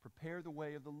 prepare the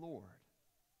way of the Lord.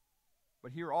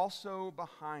 But here also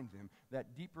behind them,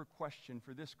 that deeper question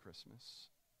for this Christmas.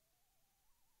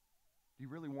 Do you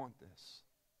really want this?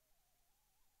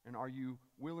 And are you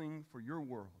willing for your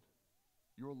world,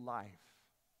 your life,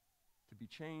 to be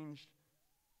changed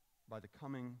by the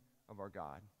coming of our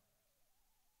God?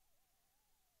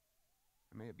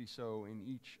 And may it be so in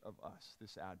each of us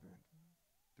this Advent,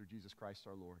 through Jesus Christ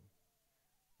our Lord.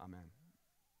 Amen.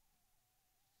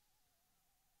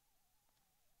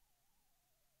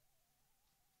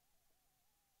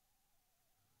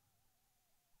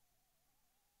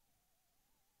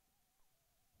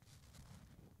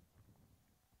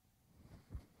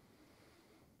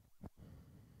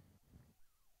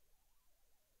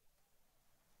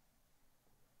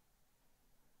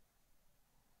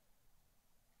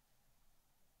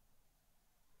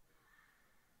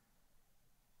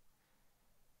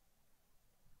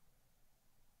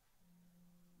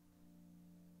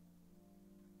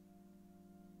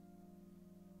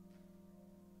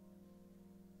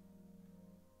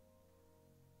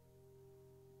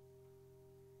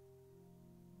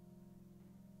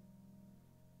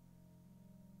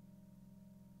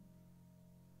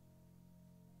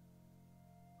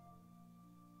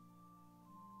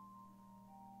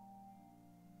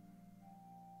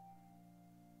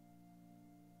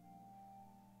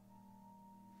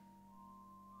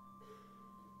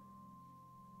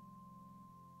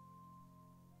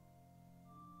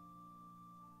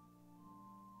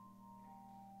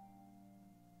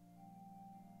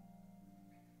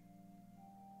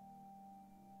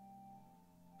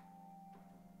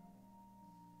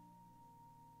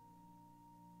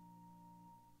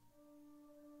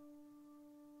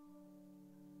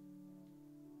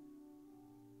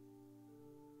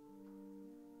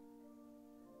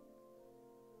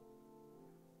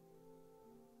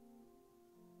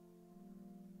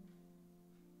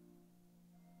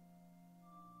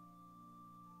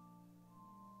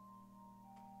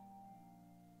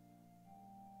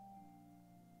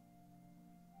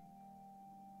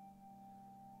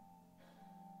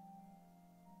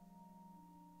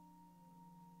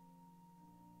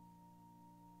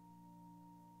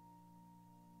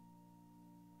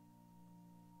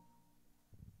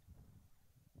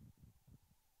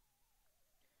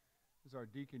 As our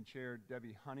deacon chair,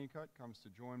 Debbie Honeycutt, comes to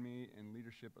join me in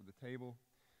leadership of the table,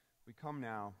 we come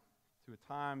now to a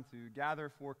time to gather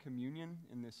for communion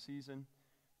in this season.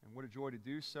 And what a joy to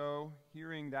do so,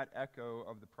 hearing that echo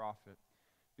of the prophet,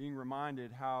 being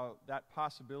reminded how that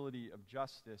possibility of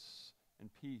justice and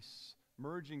peace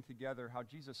merging together, how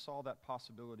Jesus saw that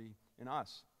possibility in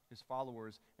us, his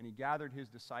followers, and he gathered his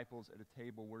disciples at a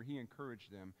table where he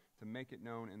encouraged them to make it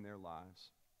known in their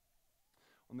lives.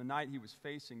 On the night he was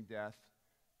facing death,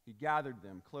 he gathered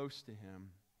them close to him,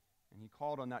 and he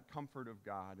called on that comfort of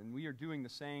God. And we are doing the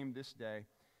same this day,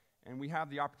 and we have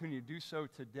the opportunity to do so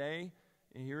today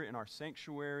here in our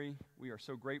sanctuary. We are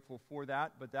so grateful for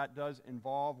that, but that does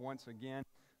involve, once again,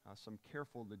 some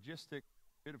careful logistics,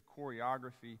 a bit of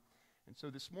choreography. And so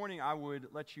this morning I would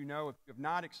let you know, if you have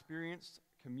not experienced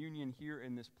communion here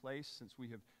in this place since we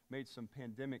have made some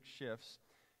pandemic shifts,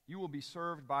 you will be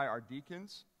served by our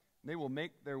deacons. They will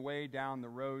make their way down the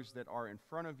rows that are in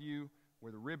front of you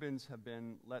where the ribbons have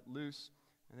been let loose.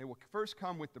 And they will first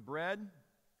come with the bread,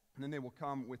 and then they will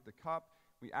come with the cup.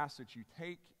 We ask that you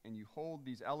take and you hold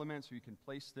these elements so you can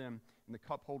place them in the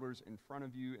cup holders in front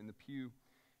of you in the pew.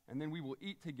 And then we will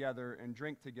eat together and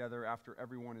drink together after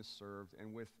everyone is served,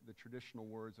 and with the traditional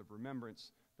words of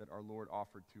remembrance that our Lord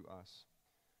offered to us.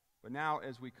 But now,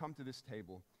 as we come to this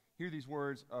table, hear these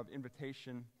words of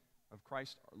invitation of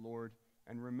Christ our Lord,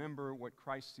 and remember what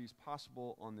Christ sees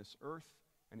possible on this earth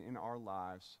and in our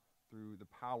lives through the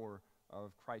power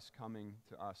of Christ coming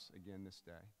to us again this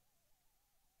day.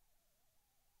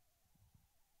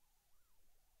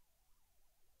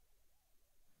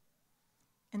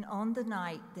 And on the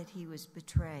night that he was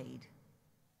betrayed,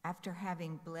 after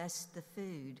having blessed the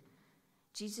food,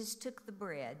 Jesus took the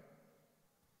bread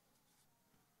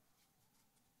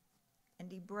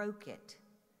and he broke it,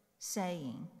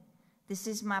 saying, "This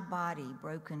is my body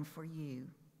broken for you.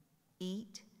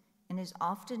 Eat, and as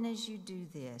often as you do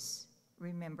this,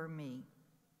 remember me."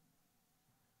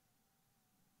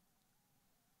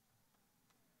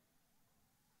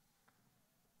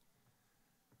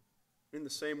 In the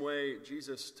same way,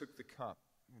 Jesus took the cup,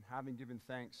 and having given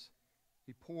thanks,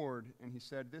 he poured, and he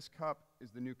said, "This cup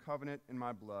is the new covenant in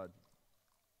my blood,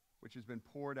 which has been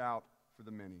poured out for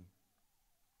the many.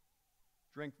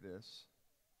 Drink this,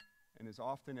 and as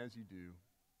often as you do,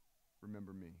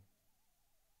 remember me."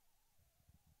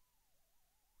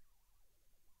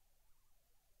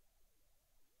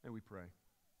 And we pray.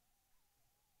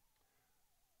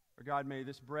 Our God, may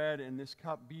this bread and this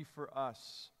cup be for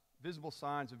us visible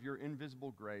signs of your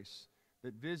invisible grace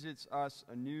that visits us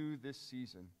anew this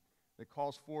season, that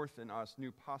calls forth in us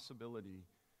new possibility,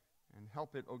 and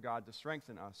help it, O God, to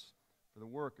strengthen us for the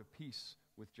work of peace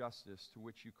with justice to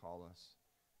which you call us.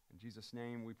 In Jesus'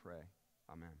 name we pray.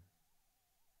 Amen.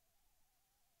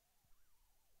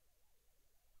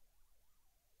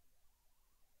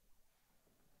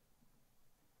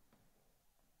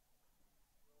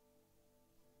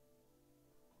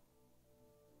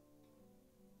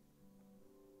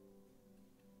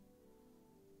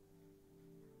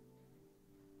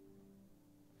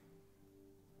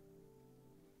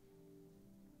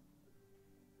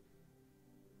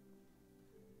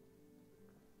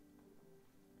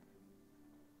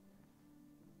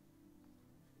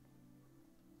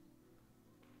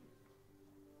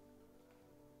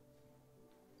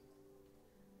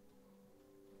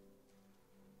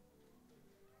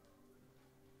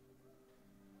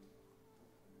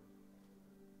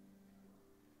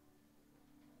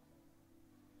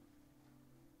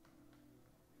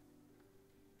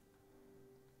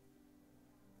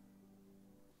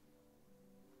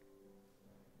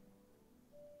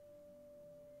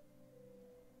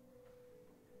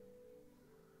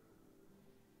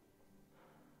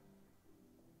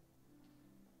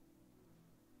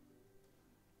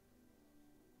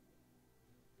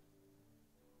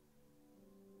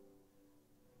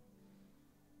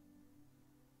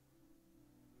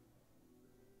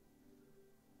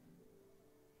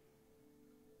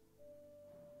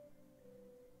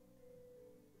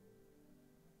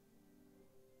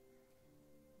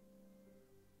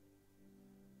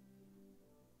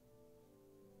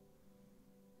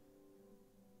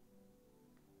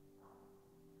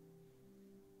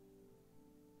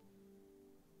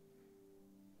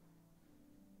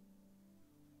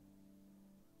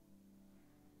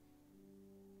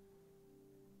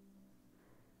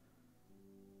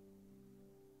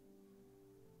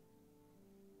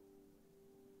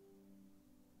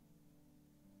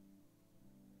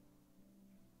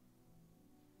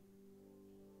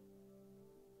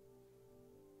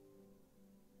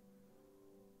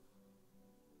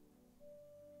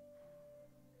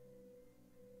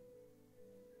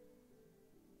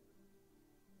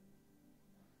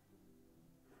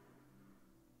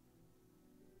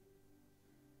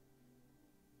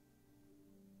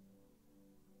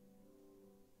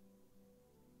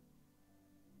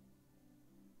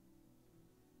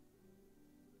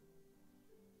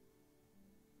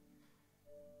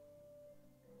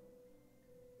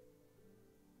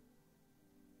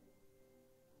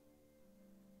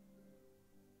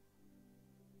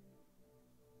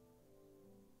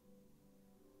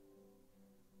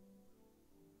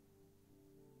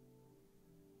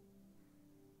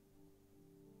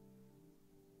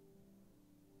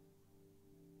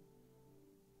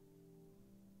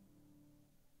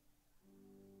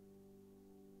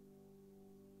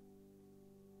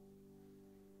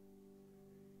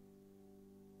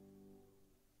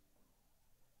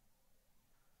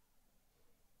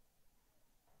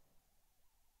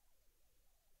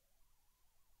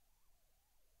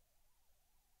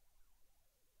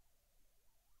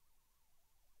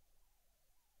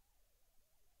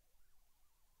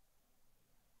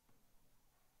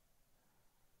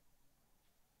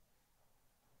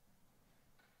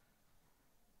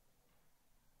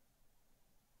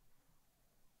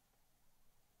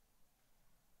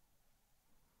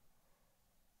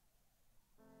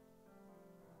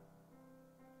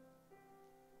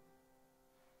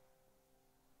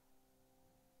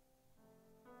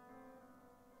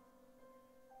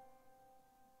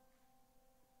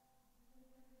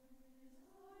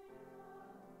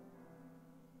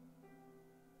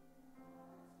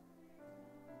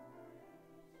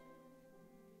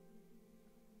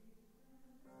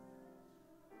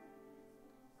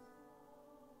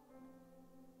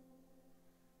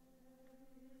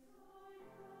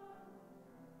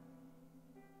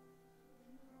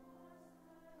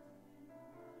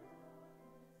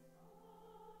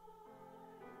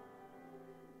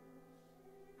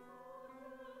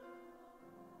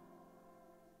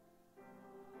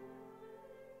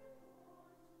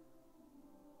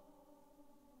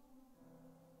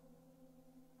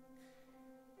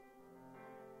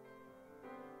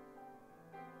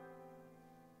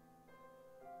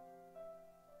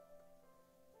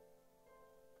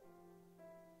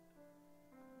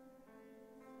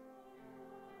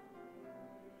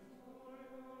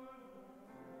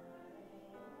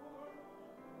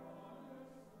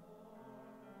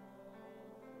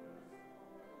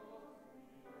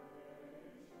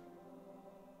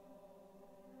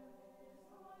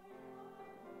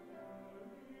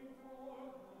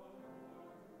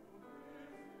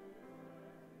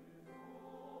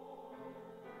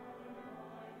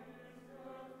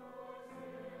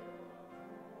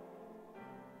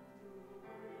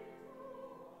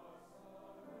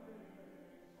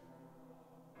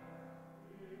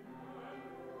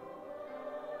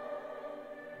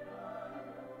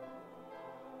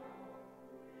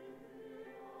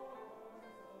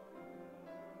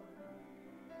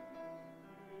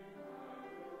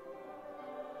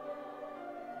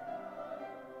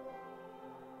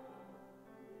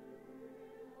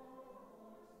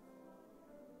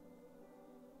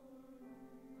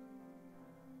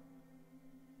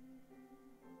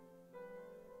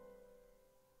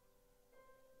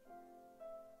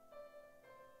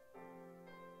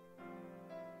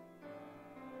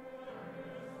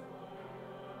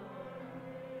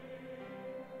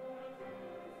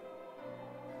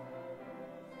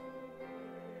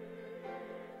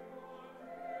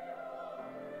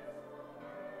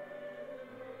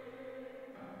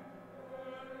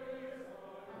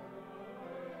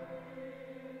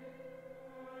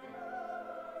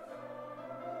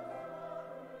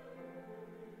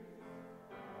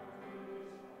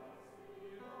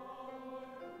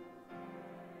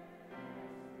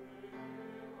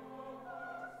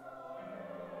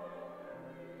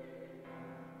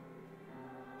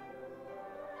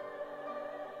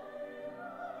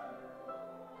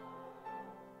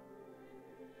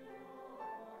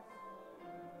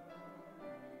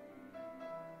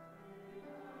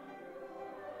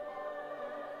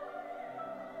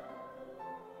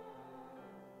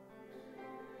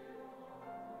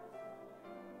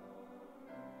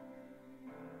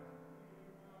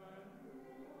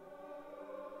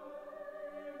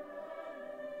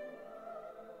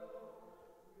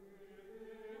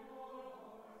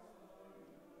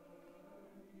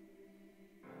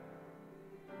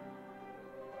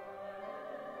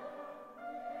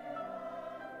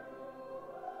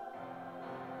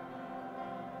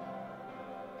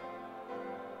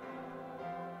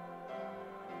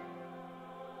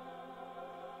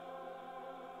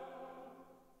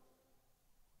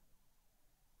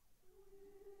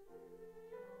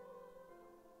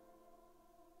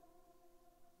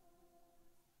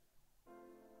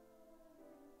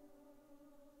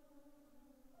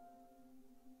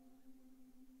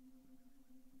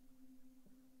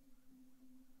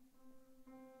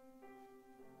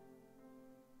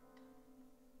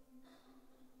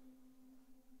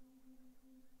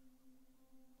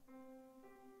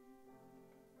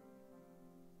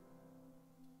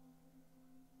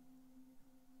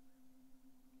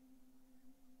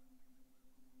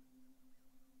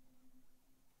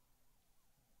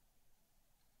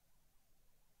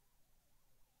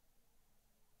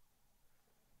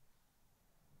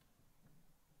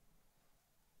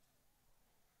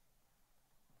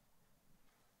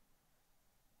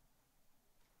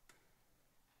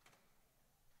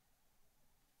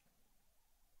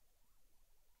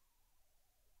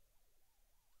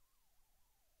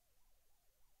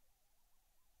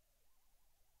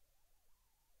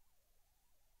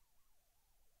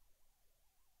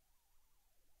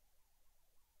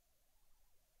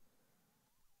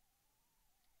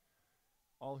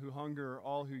 All who hunger,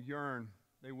 all who yearn,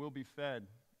 they will be fed.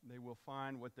 They will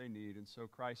find what they need. And so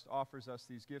Christ offers us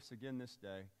these gifts again this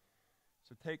day.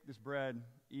 So take this bread,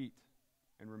 eat,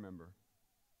 and remember.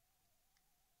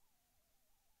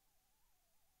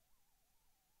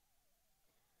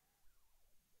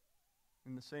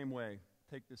 In the same way,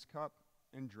 take this cup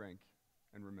and drink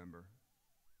and remember.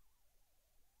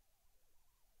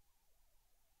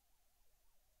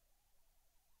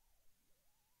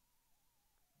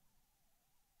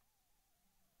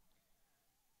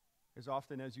 As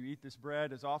often as you eat this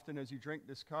bread, as often as you drink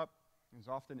this cup, as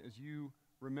often as you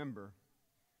remember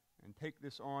and take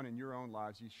this on in your own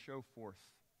lives, you show forth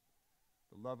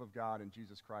the love of God in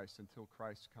Jesus Christ until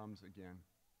Christ comes again.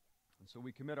 And so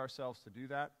we commit ourselves to do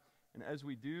that. And as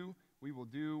we do, we will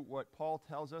do what Paul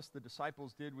tells us the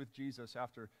disciples did with Jesus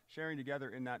after sharing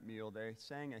together in that meal. They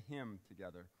sang a hymn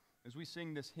together. As we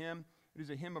sing this hymn, it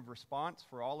is a hymn of response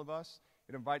for all of us.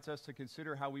 It invites us to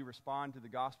consider how we respond to the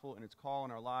gospel and its call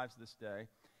in our lives this day.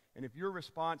 And if your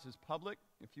response is public,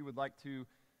 if you would like to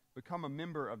become a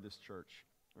member of this church,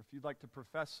 or if you'd like to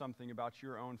profess something about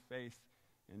your own faith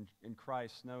in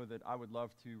Christ, know that I would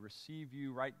love to receive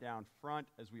you right down front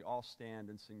as we all stand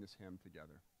and sing this hymn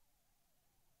together.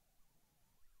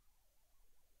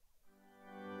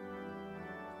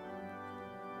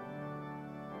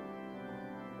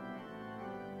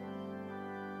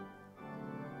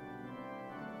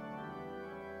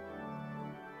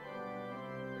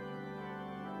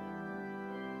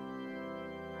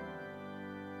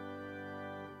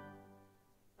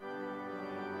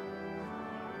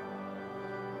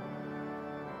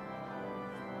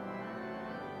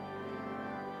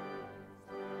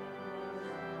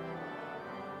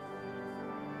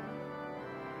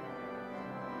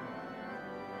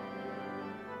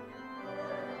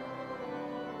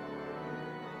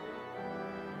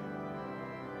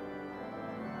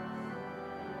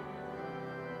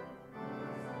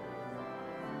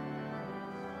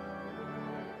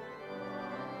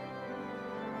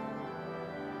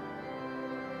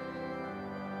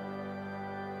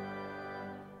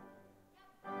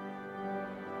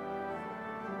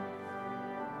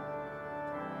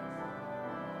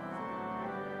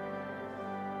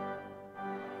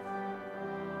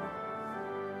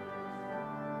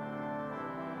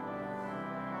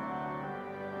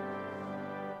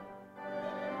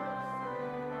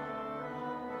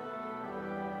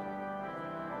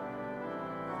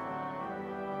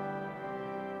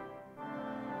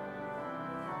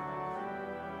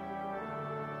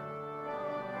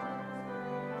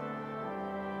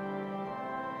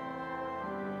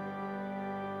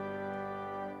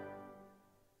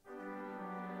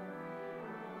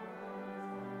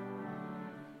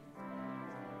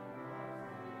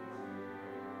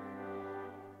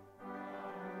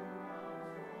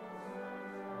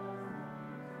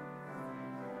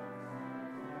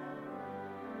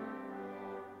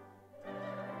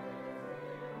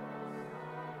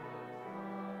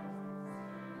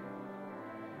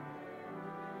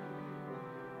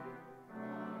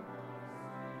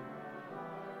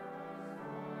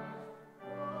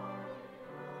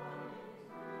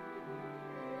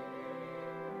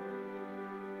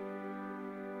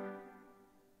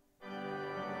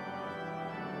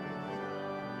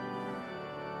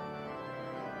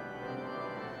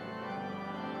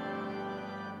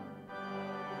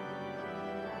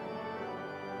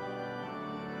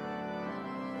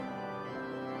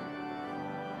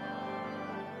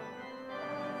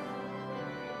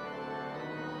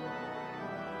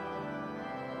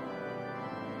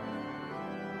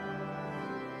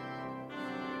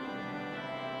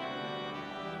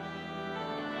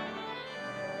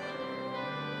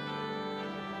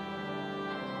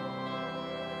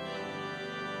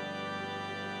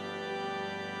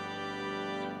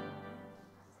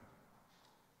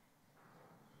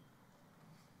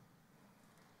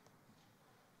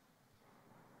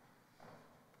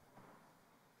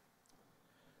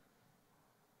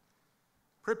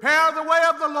 Prepare the way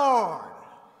of the Lord.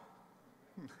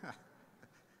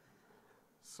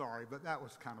 Sorry, but that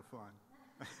was kind of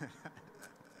fun.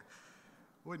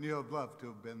 Wouldn't you have loved to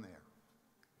have been there,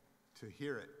 to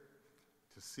hear it,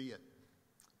 to see it?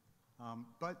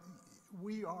 But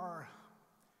we are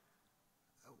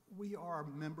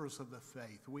members of the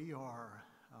faith. We are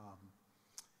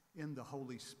in the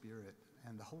Holy Spirit,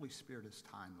 and the Holy Spirit is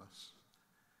timeless.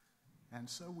 And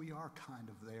so we are kind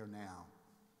of there now.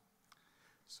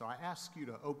 So I ask you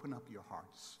to open up your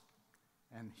hearts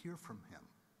and hear from him,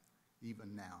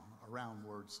 even now, around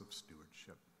words of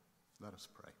stewardship. Let us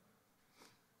pray.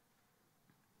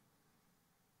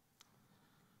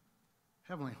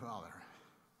 Heavenly Father,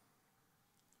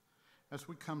 As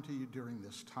we come to you during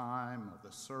this time of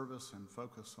the service and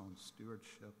focus on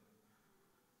stewardship,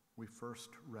 we first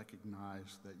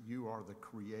recognize that you are the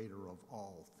creator of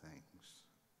all things.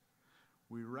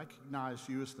 We recognize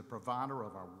you as the provider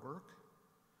of our work,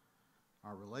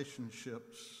 our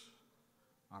relationships,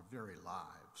 our very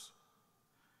lives.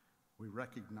 We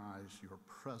recognize your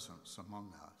presence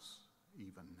among us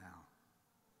even now.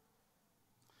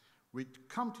 We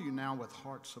come to you now with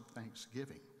hearts of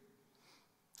thanksgiving.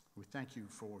 We thank you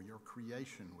for your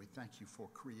creation. We thank you for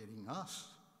creating us.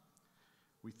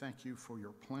 We thank you for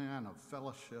your plan of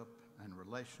fellowship and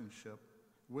relationship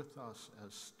with us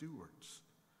as stewards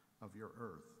of your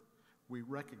earth. We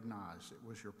recognize it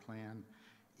was your plan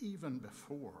even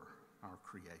before our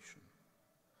creation.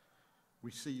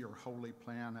 We see your holy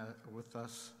plan with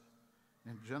us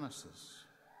in Genesis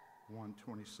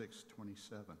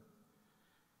 1:26-27.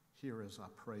 Hear as I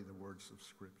pray the words of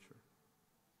Scripture.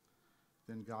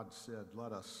 Then God said,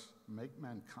 "Let us make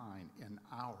mankind in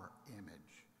our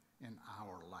image, in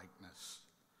our likeness,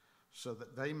 so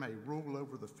that they may rule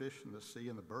over the fish in the sea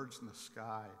and the birds in the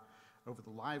sky, over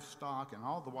the livestock and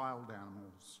all the wild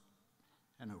animals,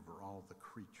 and over all the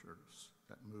creatures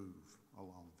that move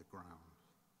along the ground."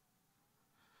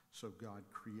 So God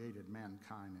created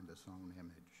mankind in his own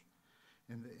image.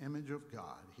 In the image of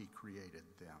God, he created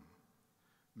them.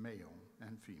 Male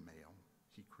and female,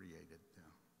 he created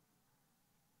them.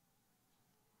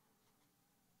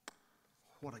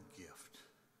 What a gift.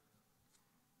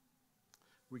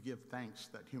 We give thanks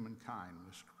that humankind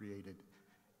was created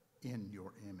in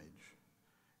your image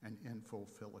and in full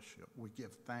fellowship. We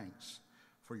give thanks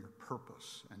for your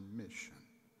purpose and mission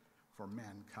for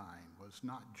mankind was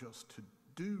not just to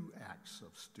do acts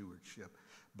of stewardship,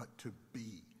 but to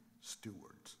be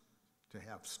stewards, to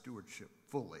have stewardship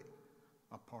fully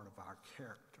a part of our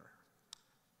character,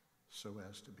 so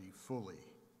as to be fully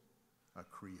a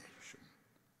creation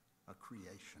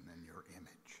in your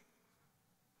image.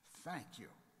 Thank you.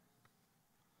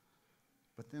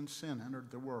 But then sin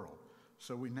entered the world,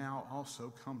 so we now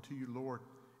also come to you, Lord,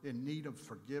 in need of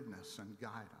forgiveness and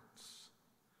guidance.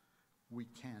 We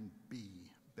can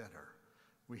be better.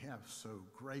 We have so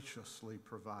graciously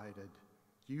provided,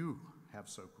 you have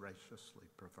so graciously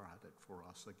provided for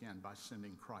us, again, by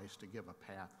sending Christ to give a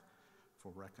path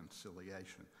for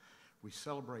reconciliation. We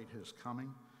celebrate his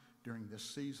coming during this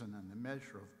season and the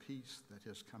measure of peace that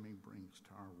his coming brings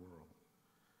to our world.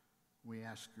 We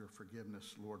ask your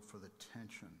forgiveness, Lord, for the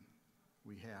tension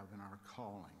we have in our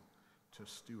calling to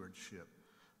stewardship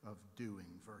of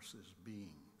doing versus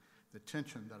being, the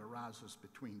tension that arises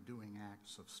between doing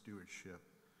acts of stewardship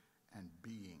and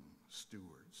being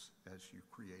stewards as you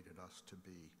created us to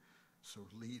be. So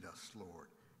lead us, Lord,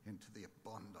 into the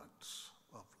abundance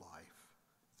of life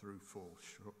through full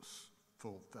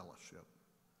fellowship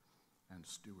and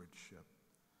stewardship.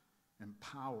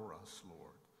 Empower us,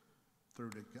 Lord,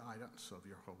 through the guidance of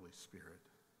your Holy Spirit.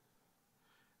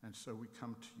 And so we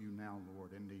come to you now,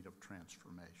 Lord, in need of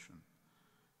transformation.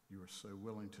 You are so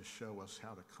willing to show us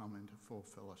how to come into full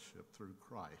fellowship through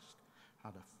Christ,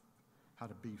 how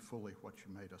to be fully what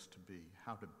you made us to be,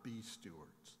 how to be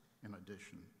stewards in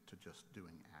addition to just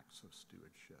doing acts of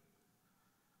stewardship.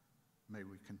 May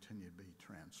we continue to be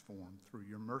transformed through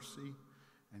your mercy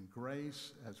and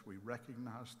grace as we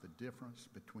recognize the difference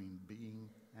between being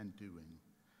and doing.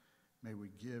 May we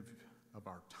give of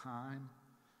our time,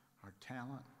 our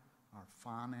talent, our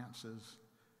finances.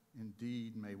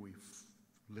 Indeed, may we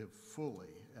live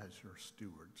fully as your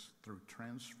stewards through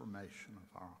transformation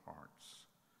of our hearts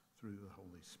through the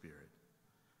Holy Spirit.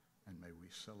 And may we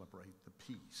celebrate the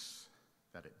peace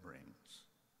that it brings.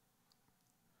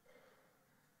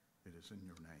 It is in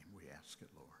your name we ask it,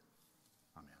 Lord.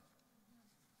 Amen.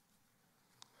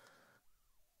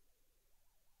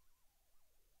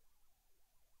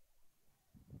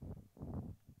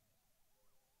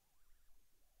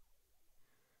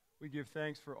 We give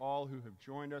thanks for all who have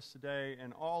joined us today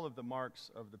and all of the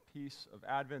marks of the peace of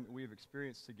Advent that we have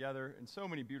experienced together in so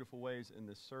many beautiful ways in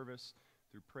this service,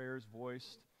 through prayers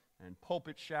voiced and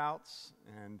pulpit shouts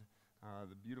and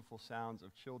the beautiful sounds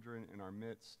of children in our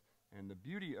midst and the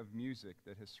beauty of music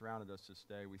that has surrounded us this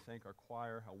day. We thank our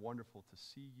choir. How wonderful to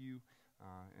see you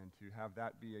and to have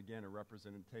that be, again, a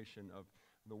representation of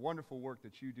the wonderful work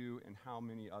that you do and how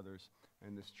many others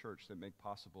in this church that make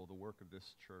possible the work of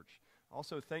this church.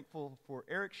 Also thankful for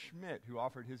Eric Schmidt, who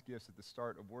offered his gifts at the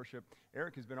start of worship.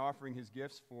 Eric has been offering his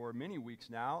gifts for many weeks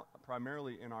now,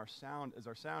 primarily in our sound as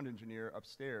our sound engineer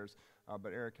upstairs.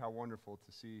 But Eric, how wonderful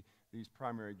to see these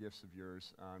primary gifts of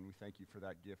yours, and we thank you for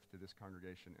that gift to this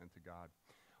congregation and to God.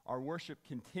 Our worship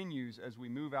continues as we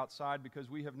move outside because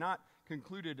we have not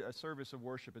concluded a service of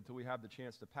worship until we have the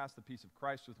chance to pass the peace of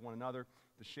Christ with one another,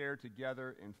 to share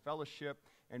together in fellowship,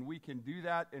 and we can do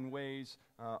that in ways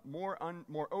more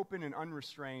open and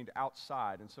unrestrained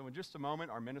outside. And so in just a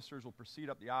moment, our ministers will proceed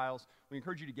up the aisles. We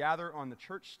encourage you to gather on the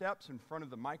church steps in front of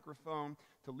the microphone,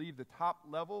 to leave the top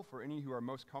level for any who are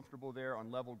most comfortable there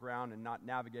on level ground and not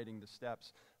navigating the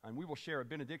steps. And we will share a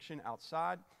benediction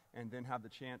outside and then have the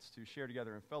chance to share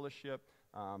together in fellowship,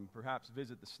 perhaps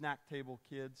visit the snack table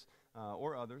kids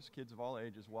or others, kids of all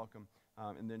ages, welcome,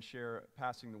 and then share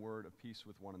passing the word of peace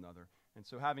with one another. And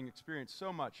so having experienced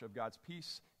so much of God's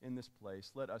peace in this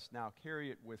place, let us now carry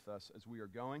it with us as we are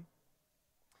going.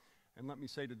 And let me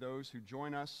say to those who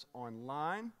join us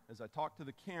online, as I talk to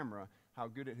the camera, how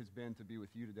good it has been to be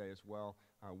with you today as well.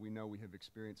 We know we have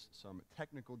experienced some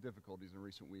technical difficulties in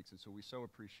recent weeks, and so we so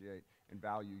appreciate and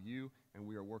value you, and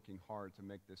we are working hard to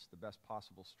make this the best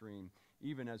possible stream,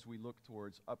 even as we look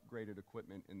towards upgraded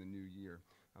equipment in the new year.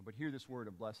 But hear this word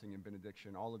of blessing and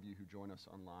benediction, all of you who join us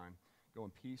online. Go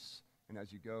in peace, and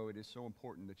as you go, it is so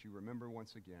important that you remember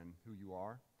once again who you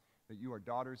are, that you are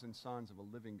daughters and sons of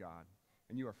a living God,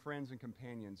 and you are friends and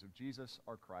companions of Jesus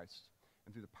our Christ.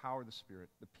 And through the power of the Spirit,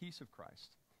 the peace of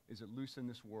Christ is at loose in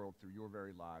this world through your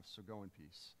very lives. So go in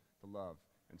peace to love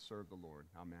and serve the Lord.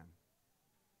 Amen.